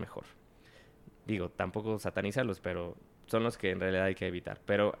evitar mejor. Digo, tampoco satanizarlos, pero son los que en realidad hay que evitar.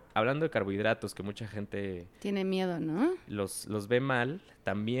 Pero hablando de carbohidratos, que mucha gente tiene miedo, ¿no? Los ve mal,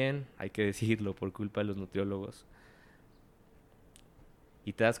 también hay que decirlo por culpa de los nutriólogos.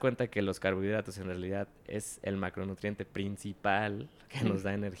 Y te das cuenta que los carbohidratos en realidad es el macronutriente principal que nos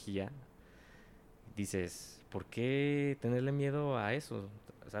da energía. Dices, ¿por qué tenerle miedo a eso?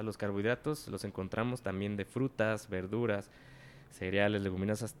 O sea, los carbohidratos los encontramos también de frutas, verduras, cereales,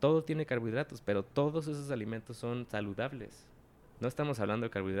 leguminosas. Todo tiene carbohidratos, pero todos esos alimentos son saludables. No estamos hablando de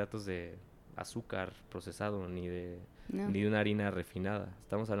carbohidratos de azúcar procesado ni de una harina refinada.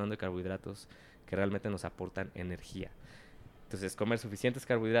 Estamos hablando de carbohidratos que realmente nos aportan energía. Entonces, comer suficientes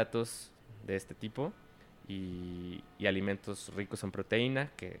carbohidratos de este tipo y alimentos ricos en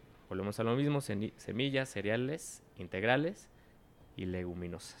proteína, que volvemos a lo mismo, semillas, cereales, integrales y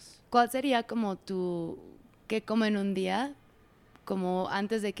leguminosas. ¿Cuál sería como qué comen un día? Como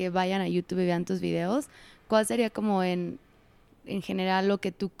antes de que vayan a YouTube y vean tus videos, ¿cuál sería como en general lo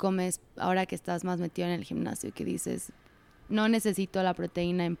que tú comes ahora que estás más metido en el gimnasio? Que dices, no necesito la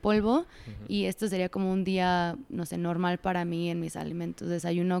proteína en polvo, y esto sería como un día, no sé, normal para mí en mis alimentos,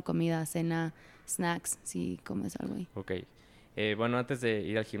 desayuno, comida, cena, snacks, si comes algo ahí. Ok. Bueno, antes de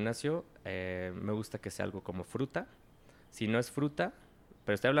ir al gimnasio, me gusta que sea algo como fruta. Si no es fruta,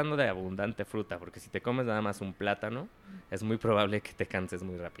 pero estoy hablando de abundante fruta, porque si te comes nada más un plátano, es muy probable que te canses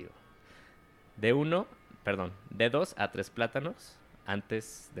muy rápido. De 2 a 3 plátanos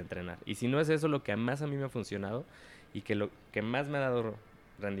antes de entrenar. Y si no es eso, lo que más a mí me ha funcionado y que lo que más me ha dado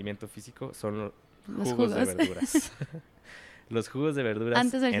rendimiento físico son los jugos de verduras. Los jugos de verduras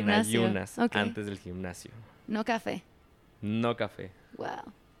antes del en gimnasio. ayunas, Okay. antes del gimnasio. No café. No café.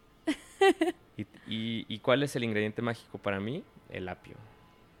 Wow. ¿Y cuál es el ingrediente mágico para mí? El apio.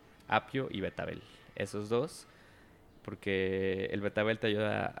 Apio y betabel. Esos dos, porque el betabel te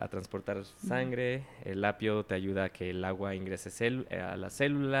ayuda a transportar sangre, el apio te ayuda a que el agua ingrese a las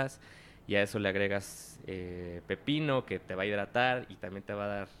células, y a eso le agregas pepino, que te va a hidratar y también te va a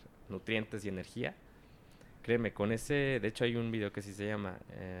dar nutrientes y energía. Créeme, con ese, de hecho hay un video que sí se llama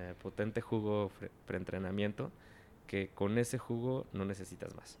Potente Jugo Preentrenamiento, que con ese jugo no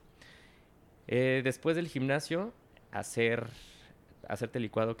necesitas más. Después del gimnasio, hacerte el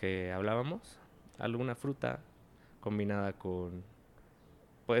licuado que hablábamos, alguna fruta combinada con,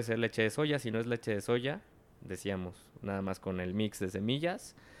 puede ser leche de soya. Si no es leche de soya, decíamos, nada más con el mix de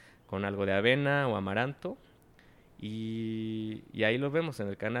semillas, con algo de avena o amaranto, y ahí lo vemos en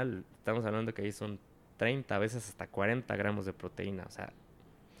el canal. Estamos hablando que ahí son 30, a veces hasta 40 gramos de proteína, o sea,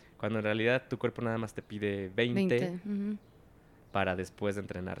 cuando en realidad tu cuerpo nada más te pide 20. Para después de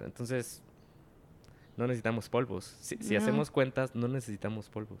entrenar. Entonces, no necesitamos polvos. Si hacemos cuentas, no necesitamos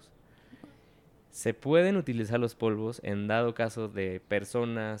polvos. Se pueden utilizar los polvos en dado caso de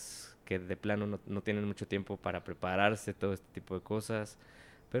personas que de plano no tienen mucho tiempo para prepararse todo este tipo de cosas,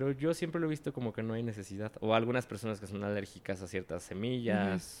 pero yo siempre lo he visto como que no hay necesidad. O algunas personas que son alérgicas a ciertas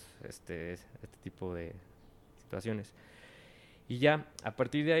semillas, este tipo de situaciones. Y ya, a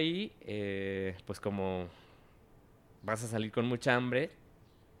partir de ahí, pues como vas a salir con mucha hambre,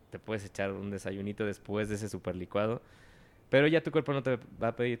 te puedes echar un desayunito después de ese super licuado, pero ya tu cuerpo no te va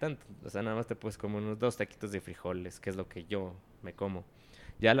a pedir tanto. O sea, nada más te puedes comer unos 2 taquitos de frijoles, que es lo que yo me como.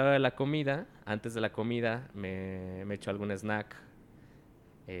 Ya a la hora de la comida, antes de la comida, me echo algún snack,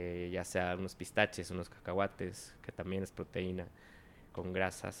 ya sea unos pistaches, unos cacahuates, que también es proteína, con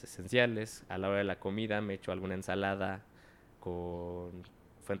grasas esenciales. A la hora de la comida me echo alguna ensalada con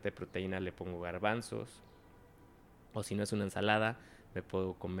fuente de proteína, le pongo garbanzos. O si no es una ensalada, me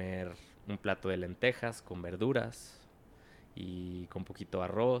puedo comer un plato de lentejas con verduras y con poquito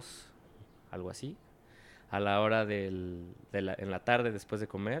arroz, algo así. A la hora en la tarde, después de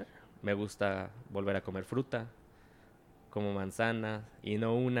comer, me gusta volver a comer fruta, como manzana, y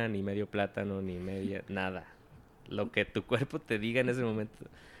no una, ni medio plátano, ni media, nada. Lo que tu cuerpo te diga en ese momento,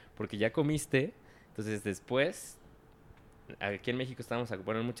 porque ya comiste. Entonces después, aquí en México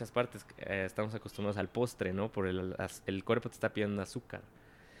en muchas partes estamos acostumbrados al postre, ¿no? Por el cuerpo te está pidiendo azúcar.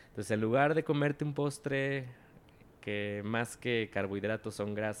 Entonces, en lugar de comerte un postre que más que carbohidratos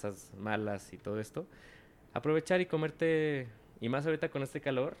son grasas malas y todo esto, aprovechar y comerte, y más ahorita con este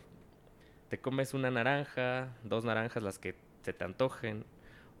calor, te comes una naranja, 2 naranjas, las que se te antojen,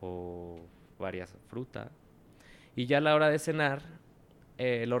 o varias fruta. Y ya a la hora de cenar,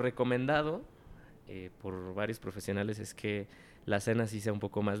 lo recomendado por varios profesionales es que la cena sí sea un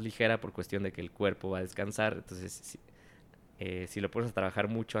poco más ligera por cuestión de que el cuerpo va a descansar. Entonces, si lo pones a trabajar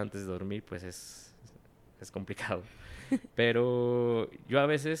mucho antes de dormir, pues es complicado. Pero yo a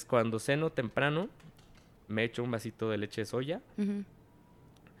veces cuando ceno temprano me echo un vasito de leche de soya, Uh-huh.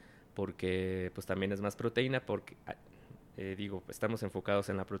 porque pues también es más proteína, porque digo, estamos enfocados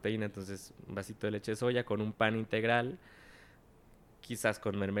en la proteína, entonces un vasito de leche de soya con un pan integral, quizás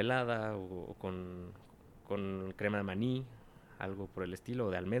con mermelada o con crema de maní, algo por el estilo,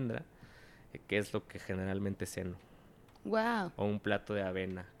 o de almendra, que es lo que generalmente ceno. Wow, O un plato de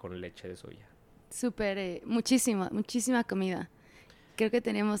avena con leche de soya. súper, muchísima comida. Creo que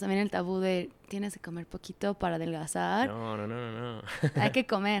tenemos también el tabú de tienes que comer poquito para adelgazar. No. Hay que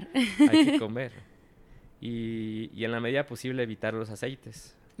comer. Hay que comer. Y en la medida posible evitar los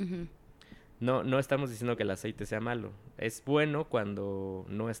aceites. Uh-huh. No estamos diciendo que el aceite sea malo. Es bueno cuando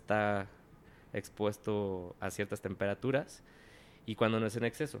no está expuesto a ciertas temperaturas y cuando no es en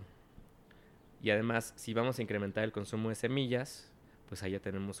exceso. Y además, si vamos a incrementar el consumo de semillas, pues ahí ya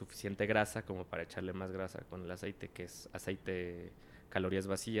tenemos suficiente grasa como para echarle más grasa con el aceite, que es aceite, calorías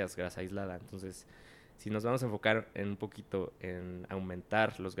vacías, grasa aislada. Entonces, si nos vamos a enfocar un poquito en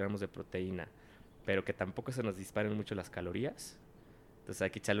aumentar los gramos de proteína, pero que tampoco se nos disparen mucho las calorías, entonces hay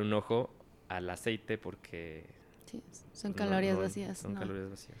que echarle un ojo al aceite porque Sí, son calorías vacías. Son no. calorías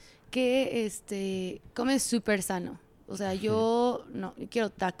vacías. Que comes súper yo quiero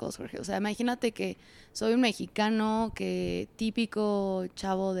tacos, Jorge. O sea, imagínate que soy un mexicano típico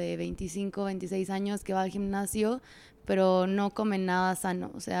chavo de 25, 26 años que va al gimnasio, pero no come nada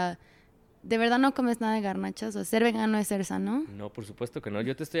sano. O sea, ¿de verdad no comes nada de garnachas? O sea, ¿ser vegano es ser sano? No, por supuesto que no.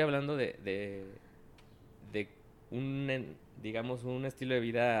 Yo te estoy hablando de digamos, un estilo de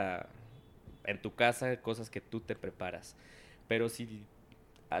vida en tu casa, cosas que tú te preparas. Pero si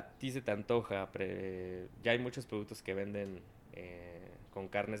a ti se te antoja, ya hay muchos productos que venden con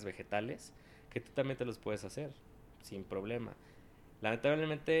carnes vegetales, que tú también te los puedes hacer, sin problema.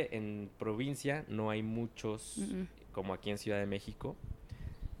 Lamentablemente en provincia no hay muchos, como aquí en Ciudad de México.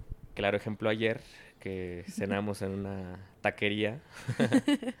 Claro ejemplo ayer, que cenamos en una taquería,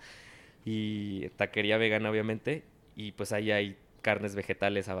 y taquería vegana obviamente, y pues ahí hay carnes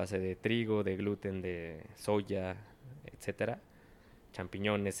vegetales a base de trigo, de gluten, de soya, etcétera,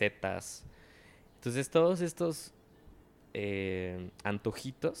 champiñones, setas. Entonces todos estos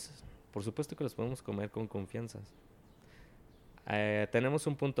antojitos, por supuesto que los podemos comer con confianza. Tenemos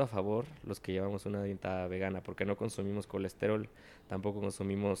un punto a favor los que llevamos una dieta vegana, porque no consumimos colesterol, tampoco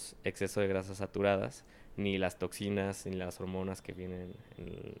consumimos exceso de grasas saturadas, ni las toxinas, ni las hormonas que vienen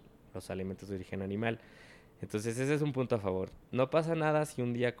en los alimentos de origen animal. Entonces ese es un punto a favor. No pasa nada si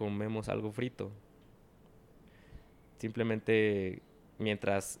un día comemos algo frito. Simplemente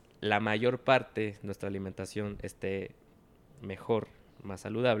mientras la mayor parte de nuestra alimentación esté mejor, más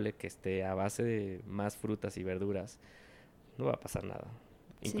saludable, que esté a base de más frutas y verduras, no va a pasar nada.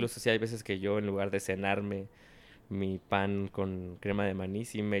 Sí. Incluso si hay veces que yo, en lugar de cenarme mi pan con crema de maní,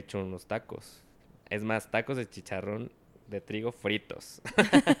 sí me echo unos tacos. Es más, tacos de chicharrón de trigo fritos.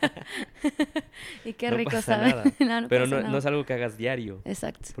 Y qué no rico pasa sabe. Nada. Pero no es algo que hagas diario.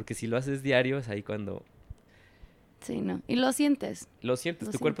 Exacto. Porque si lo haces diario, es ahí cuando... Sí, ¿no? Y lo sientes.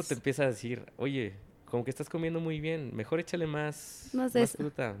 Tu cuerpo te empieza a decir, oye, como que estás comiendo muy bien, mejor échale más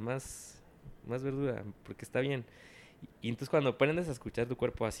fruta, más verdura, porque está bien. Y entonces cuando aprendes a escuchar tu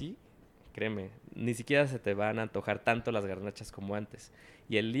cuerpo así, créeme, ni siquiera se te van a antojar tanto las garnachas como antes.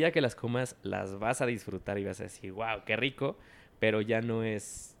 Y el día que las comas, las vas a disfrutar y vas a decir, wow, qué rico, pero ya no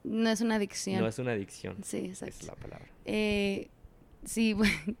es... No es una adicción. No es una adicción. Sí, exacto. Es la palabra. Sí,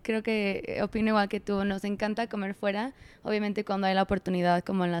 creo que opino igual que tú. Nos encanta comer fuera. Obviamente cuando hay la oportunidad,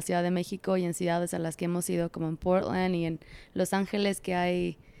 como en la Ciudad de México y en ciudades a las que hemos ido, como en Portland y en Los Ángeles, que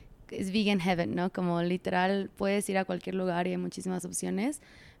hay... Es vegan heaven, ¿no? Como literal puedes ir a cualquier lugar y hay muchísimas opciones,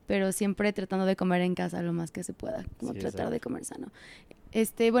 pero siempre tratando de comer en casa lo más que se pueda, como tratar de comer sano.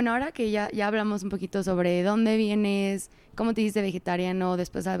 Bueno, ahora que ya hablamos un poquito sobre dónde vienes, cómo te hiciste vegetariano,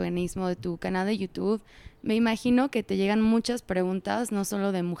 después al veganismo, de tu canal de YouTube, me imagino que te llegan muchas preguntas, no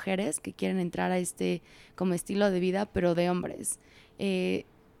solo de mujeres que quieren entrar a como estilo de vida, pero de hombres.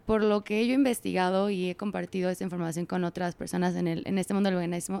 Por lo que yo he investigado y he compartido esta información con otras personas en este mundo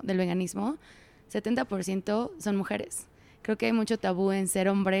del veganismo, 70% son mujeres. Creo que hay mucho tabú en ser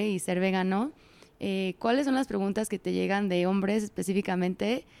hombre y ser vegano. ¿cuáles son las preguntas que te llegan de hombres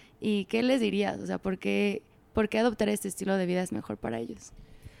específicamente y qué les dirías? O sea, ¿por qué adoptar este estilo de vida es mejor para ellos?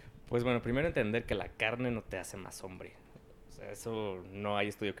 Pues bueno, primero entender que la carne no te hace más hombre. O sea, eso no hay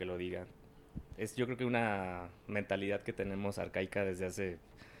estudio que lo diga. Es yo creo que una mentalidad que tenemos arcaica desde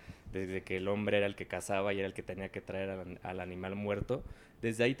que el hombre era el que cazaba y era el que tenía que traer al animal muerto.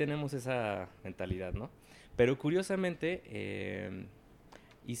 Desde ahí tenemos esa mentalidad, ¿no? Pero curiosamente,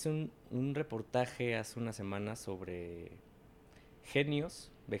 hice un reportaje hace unas semanas sobre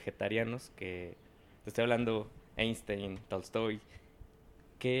genios vegetarianos que, te estoy hablando, Einstein, Tolstoy,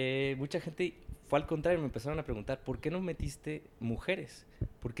 que mucha gente fue al contrario, me empezaron a preguntar, ¿por qué no metiste mujeres?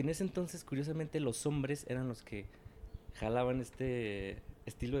 Porque en ese entonces, curiosamente, los hombres eran los que jalaban este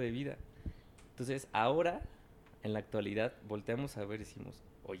estilo de vida. Entonces, ahora, en la actualidad, volteamos a ver y decimos,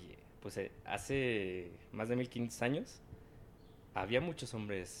 oye, pues hace más de 1500 años había muchos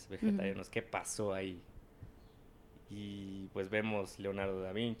hombres vegetarianos. ¿Qué pasó ahí? Y pues vemos Leonardo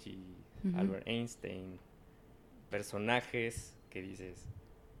da Vinci, Albert Einstein, personajes que dices,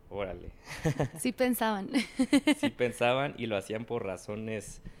 órale. Sí pensaban. Sí pensaban y lo hacían por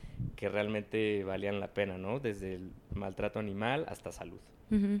razones que realmente valían la pena, ¿no? Desde el maltrato animal hasta salud.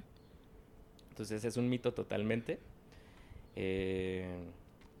 Entonces es un mito totalmente.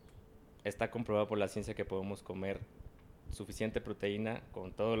 Está comprobado por la ciencia que podemos comer suficiente proteína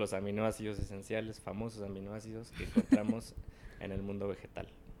con todos los aminoácidos esenciales, famosos aminoácidos que encontramos en el mundo vegetal.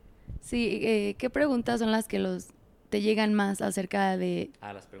 Sí, ¿qué preguntas son las que te llegan más acerca de...?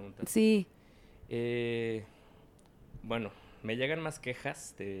 Las preguntas. Sí. Bueno, me llegan más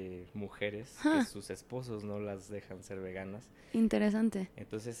quejas de mujeres que sus esposos no las dejan ser veganas. Interesante.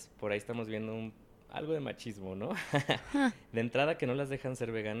 Entonces, por ahí estamos viendo algo de machismo, ¿no? De entrada, que no las dejan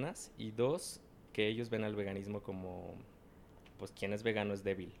ser veganas. Y dos, que ellos ven al veganismo como, pues, quien es vegano es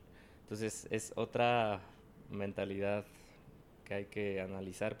débil. Entonces, es otra mentalidad que hay que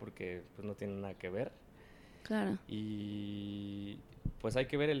analizar porque, pues, no tiene nada que ver. Claro. Y pues hay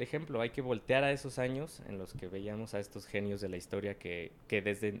que ver el ejemplo, hay que voltear a esos años en los que veíamos a estos genios de la historia que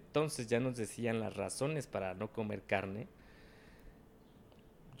desde entonces ya nos decían las razones para no comer carne.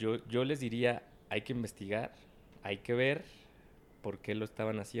 Yo les diría, hay que investigar, hay que ver por qué lo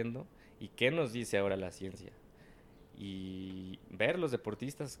estaban haciendo y qué nos dice ahora la ciencia. Y ver los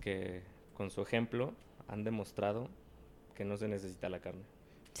deportistas que con su ejemplo han demostrado que no se necesita la carne.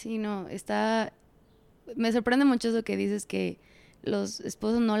 Sí, no, me sorprende mucho eso que dices, que los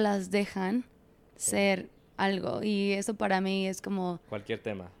esposos no las dejan ser algo, y eso para mí es como... Cualquier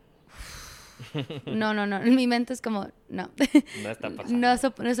tema. No, en mi mente es como, no. No está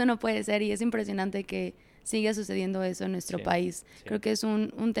pasando. Eso no puede ser, y es impresionante que siga sucediendo eso en nuestro país. Sí. Creo que es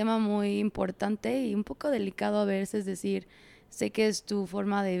un tema muy importante y un poco delicado a veces decir, sé que es tu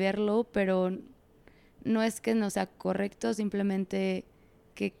forma de verlo, pero no es que no sea correcto, simplemente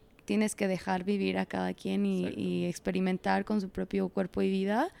que tienes que dejar vivir a cada quien y experimentar con su propio cuerpo y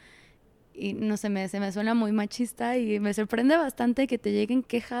vida. Y no sé, se me suena muy machista y me sorprende bastante que te lleguen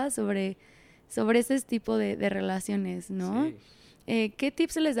quejas sobre ese tipo de relaciones, ¿no? Sí. ¿Qué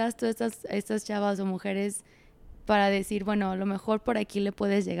tips les das tú a estas chavas o mujeres para decir, bueno, a lo mejor por aquí le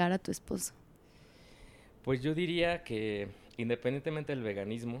puedes llegar a tu esposo? Pues yo diría que independientemente del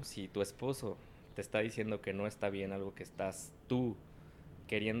veganismo, si tu esposo te está diciendo que no está bien algo que estás tú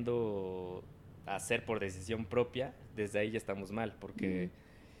queriendo hacer por decisión propia, desde ahí ya estamos mal, porque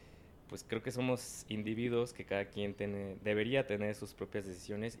pues creo que somos individuos que cada quien debería tener sus propias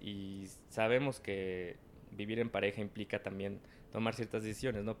decisiones, y sabemos que vivir en pareja implica también tomar ciertas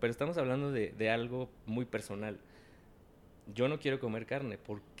decisiones, ¿no? Pero estamos hablando de algo muy personal. Yo no quiero comer carne,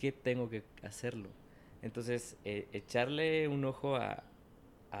 ¿por qué tengo que hacerlo? Entonces, echarle un ojo a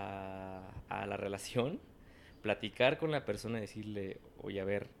la relación, platicar con la persona y decirle, oye, a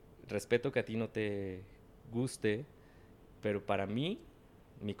ver, respeto que a ti no te guste, pero para mí,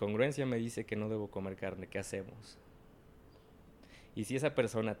 mi congruencia me dice que no debo comer carne, ¿qué hacemos? Y si esa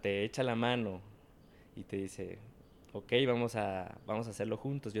persona te echa la mano y te dice, ok, vamos a hacerlo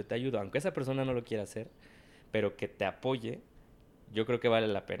juntos, yo te ayudo, aunque esa persona no lo quiera hacer, pero que te apoye, yo creo que vale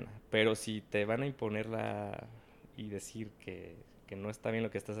la pena. Pero si te van a imponer y decir que no está bien lo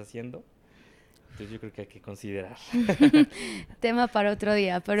que estás haciendo, entonces yo creo que hay que considerar. Tema para otro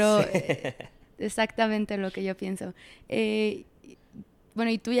día, pero sí. Exactamente lo que yo pienso.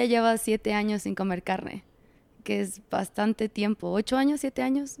 Bueno, y tú ya llevas 7 años sin comer carne, que es bastante tiempo. ¿8 años, 7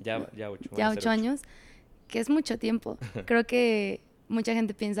 años? Ya 8. Ya 8 años, que es mucho tiempo. Creo que mucha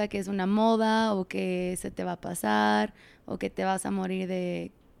gente piensa que es una moda o que se te va a pasar o que te vas a morir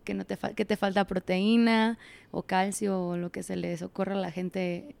de que te falta proteína o calcio o lo que se les ocurra a la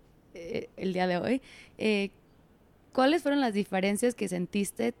gente el día de hoy. ¿Cuáles fueron las diferencias que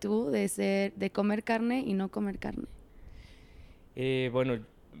sentiste tú de comer carne y no comer carne? Bueno,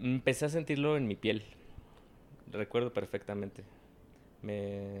 empecé a sentirlo en mi piel. Recuerdo perfectamente.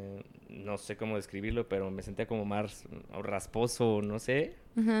 No sé cómo describirlo, pero me sentía como más rasposo, no sé.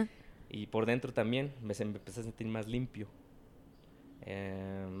 Ajá. Y por dentro también me empecé a sentir más limpio,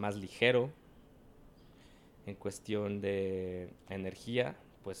 más ligero. En cuestión de energía,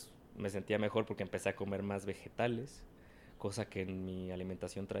 pues me sentía mejor porque empecé a comer más vegetales, cosa que en mi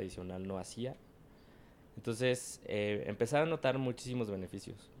alimentación tradicional no hacía. Entonces empecé a notar muchísimos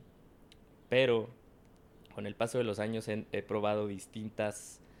beneficios. Pero con el paso de los años he probado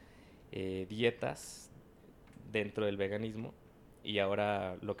distintas dietas dentro del veganismo. Y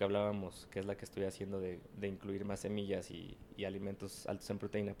ahora lo que hablábamos, que es la que estoy haciendo de incluir más semillas y alimentos altos en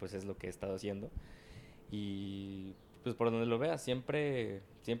proteína, pues es lo que he estado haciendo. Y pues por donde lo veas, siempre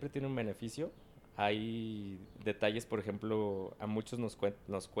tiene un beneficio. Hay detalles, por ejemplo, a muchos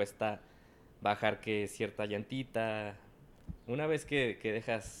nos cuesta bajar que cierta llantita. Una vez que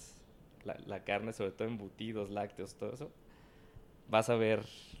dejas la carne, sobre todo embutidos, lácteos, todo eso, vas a ver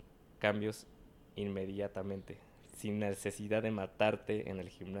cambios inmediatamente, sin necesidad de matarte en el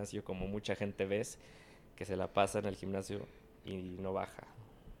gimnasio, como mucha gente ves que se la pasa en el gimnasio y no baja.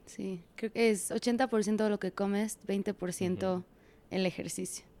 Sí, creo que es 80% de lo que comes, 20% Ujú. el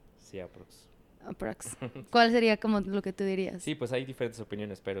ejercicio. Sí, aprox. Aprox. ¿Cuál sería como lo que tú dirías? Sí, pues hay diferentes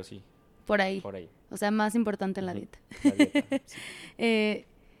opiniones, pero sí, Por ahí. por ahí. O sea, más importante en la Ujú. dieta. La dieta, sí.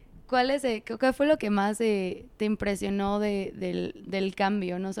 ¿Qué fue lo que más te impresionó del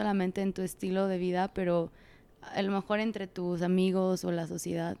cambio? No solamente en tu estilo de vida, pero a lo mejor entre tus amigos o la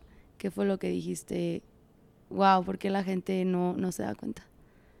sociedad. ¿Qué fue lo que dijiste? Wow, ¿por qué la gente no se da cuenta?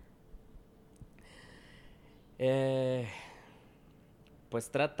 Eh,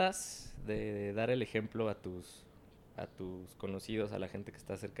 pues tratas de dar el ejemplo a tus conocidos, a la gente que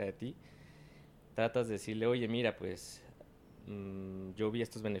está cerca de ti. Tratas de decirle, oye, mira, pues yo vi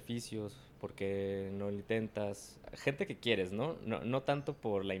estos beneficios, ¿por qué no lo intentas? Gente que quieres, ¿no? No tanto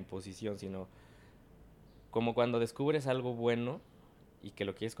por la imposición, sino como cuando descubres algo bueno y que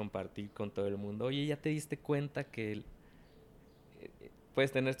lo quieres compartir con todo el mundo. Oye, ya te diste cuenta que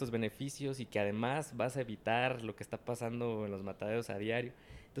puedes tener estos beneficios y que además vas a evitar lo que está pasando en los mataderos a diario.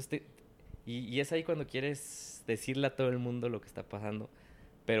 Entonces, y es ahí cuando quieres decirle a todo el mundo lo que está pasando,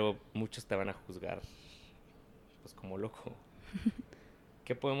 pero muchos te van a juzgar, pues como loco.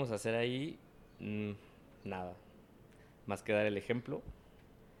 ¿Qué podemos hacer ahí? Nada, más que dar el ejemplo.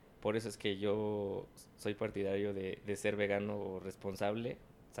 Por eso es que yo soy partidario de ser vegano responsable,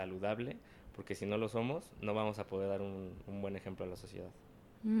 saludable, porque si no lo somos, no vamos a poder dar un buen ejemplo a la sociedad.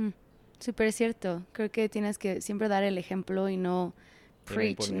 Súper cierto. Creo que tienes que siempre dar el ejemplo y no Y no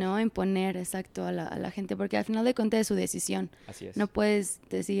preach, imponer. ¿no? Imponer, exacto, a la gente, porque al final de cuentas es su decisión. Así es. No puedes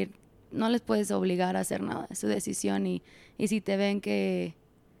decir, no les puedes obligar a hacer nada, es su decisión y si te ven que,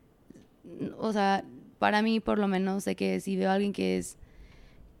 o sea, para mí por lo menos sé que si veo a alguien que es,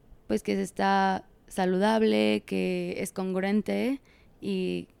 pues que está saludable, que es congruente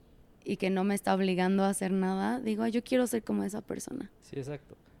y, y que no me está obligando a hacer nada, digo, "Ay, yo quiero ser como esa persona". Sí,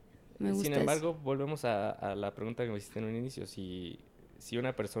 exacto. Me Sin gusta eso. embargo, volvemos a la pregunta que me hiciste en un inicio. Si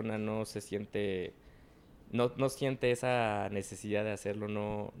una persona no se siente, no siente esa necesidad de hacerlo,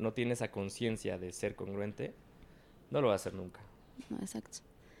 no tiene esa conciencia de ser congruente, no lo va a hacer nunca. No, exacto.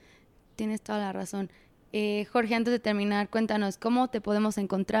 Tienes toda la razón. Jorge, antes de terminar, cuéntanos cómo te podemos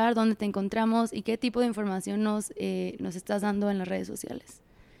encontrar, dónde te encontramos y qué tipo de información nos estás dando en las redes sociales.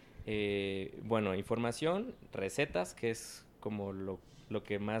 Bueno, información, recetas, que es como lo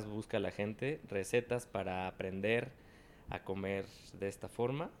que más busca la gente, recetas para aprender a comer de esta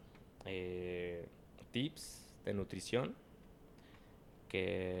forma, tips de nutrición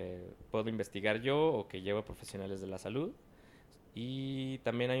que puedo investigar yo o que llevo a profesionales de la salud. Y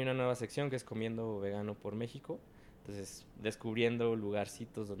también hay una nueva sección que es Comiendo Vegano por México. Entonces, descubriendo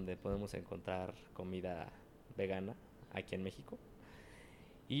lugarcitos donde podemos encontrar comida vegana aquí en México.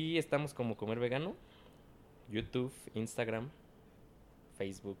 Y estamos como Comer Vegano, YouTube, Instagram,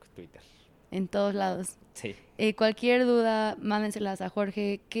 Facebook, Twitter. En todos lados. Sí. Cualquier duda, mándenselas a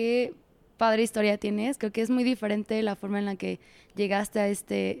Jorge. Qué padre historia tienes. Creo que es muy diferente la forma en la que llegaste a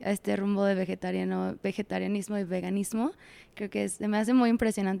este rumbo de vegetarianismo y veganismo. Creo que me hace muy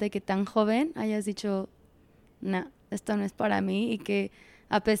impresionante que tan joven hayas dicho, no, esto no es para mí, y que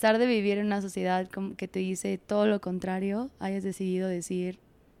a pesar de vivir en una sociedad que te dice todo lo contrario, hayas decidido decir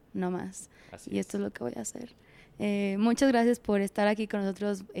no más. Así Y es. esto es lo que voy a hacer. Muchas gracias por estar aquí con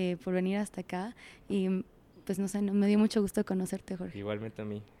nosotros, por venir hasta acá y pues no sé, me dio mucho gusto conocerte, Jorge. Igualmente a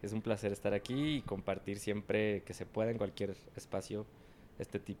mí, es un placer estar aquí y compartir siempre que se pueda en cualquier espacio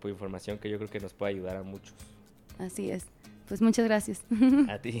este tipo de información que yo creo que nos puede ayudar a muchos. Así es, pues muchas gracias.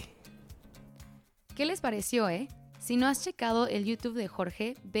 A ti. ¿Qué les pareció, Si no has checado el YouTube de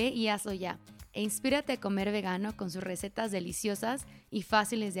Jorge, ve y hazlo ya. E inspírate a comer vegano con sus recetas deliciosas y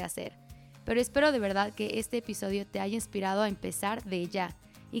fáciles de hacer. Pero espero de verdad que este episodio te haya inspirado a empezar de ya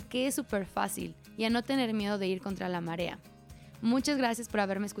y que es súper fácil y a no tener miedo de ir contra la marea. Muchas gracias por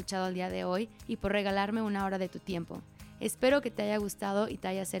haberme escuchado el día de hoy y por regalarme una hora de tu tiempo. Espero que te haya gustado y te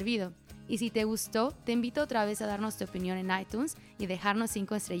haya servido. Y si te gustó, te invito otra vez a darnos tu opinión en iTunes y dejarnos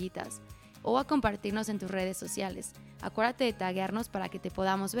 5 estrellitas. O a compartirnos en tus redes sociales. Acuérdate de taguearnos para que te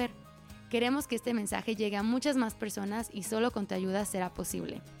podamos ver. Queremos que este mensaje llegue a muchas más personas y solo con tu ayuda será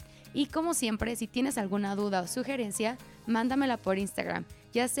posible. Y como siempre, si tienes alguna duda o sugerencia, mándamela por Instagram,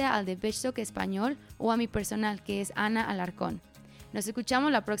 ya sea al de Episodio Español o a mi personal que es Ana Alarcón. Nos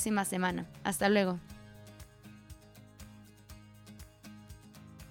escuchamos la próxima semana. Hasta luego.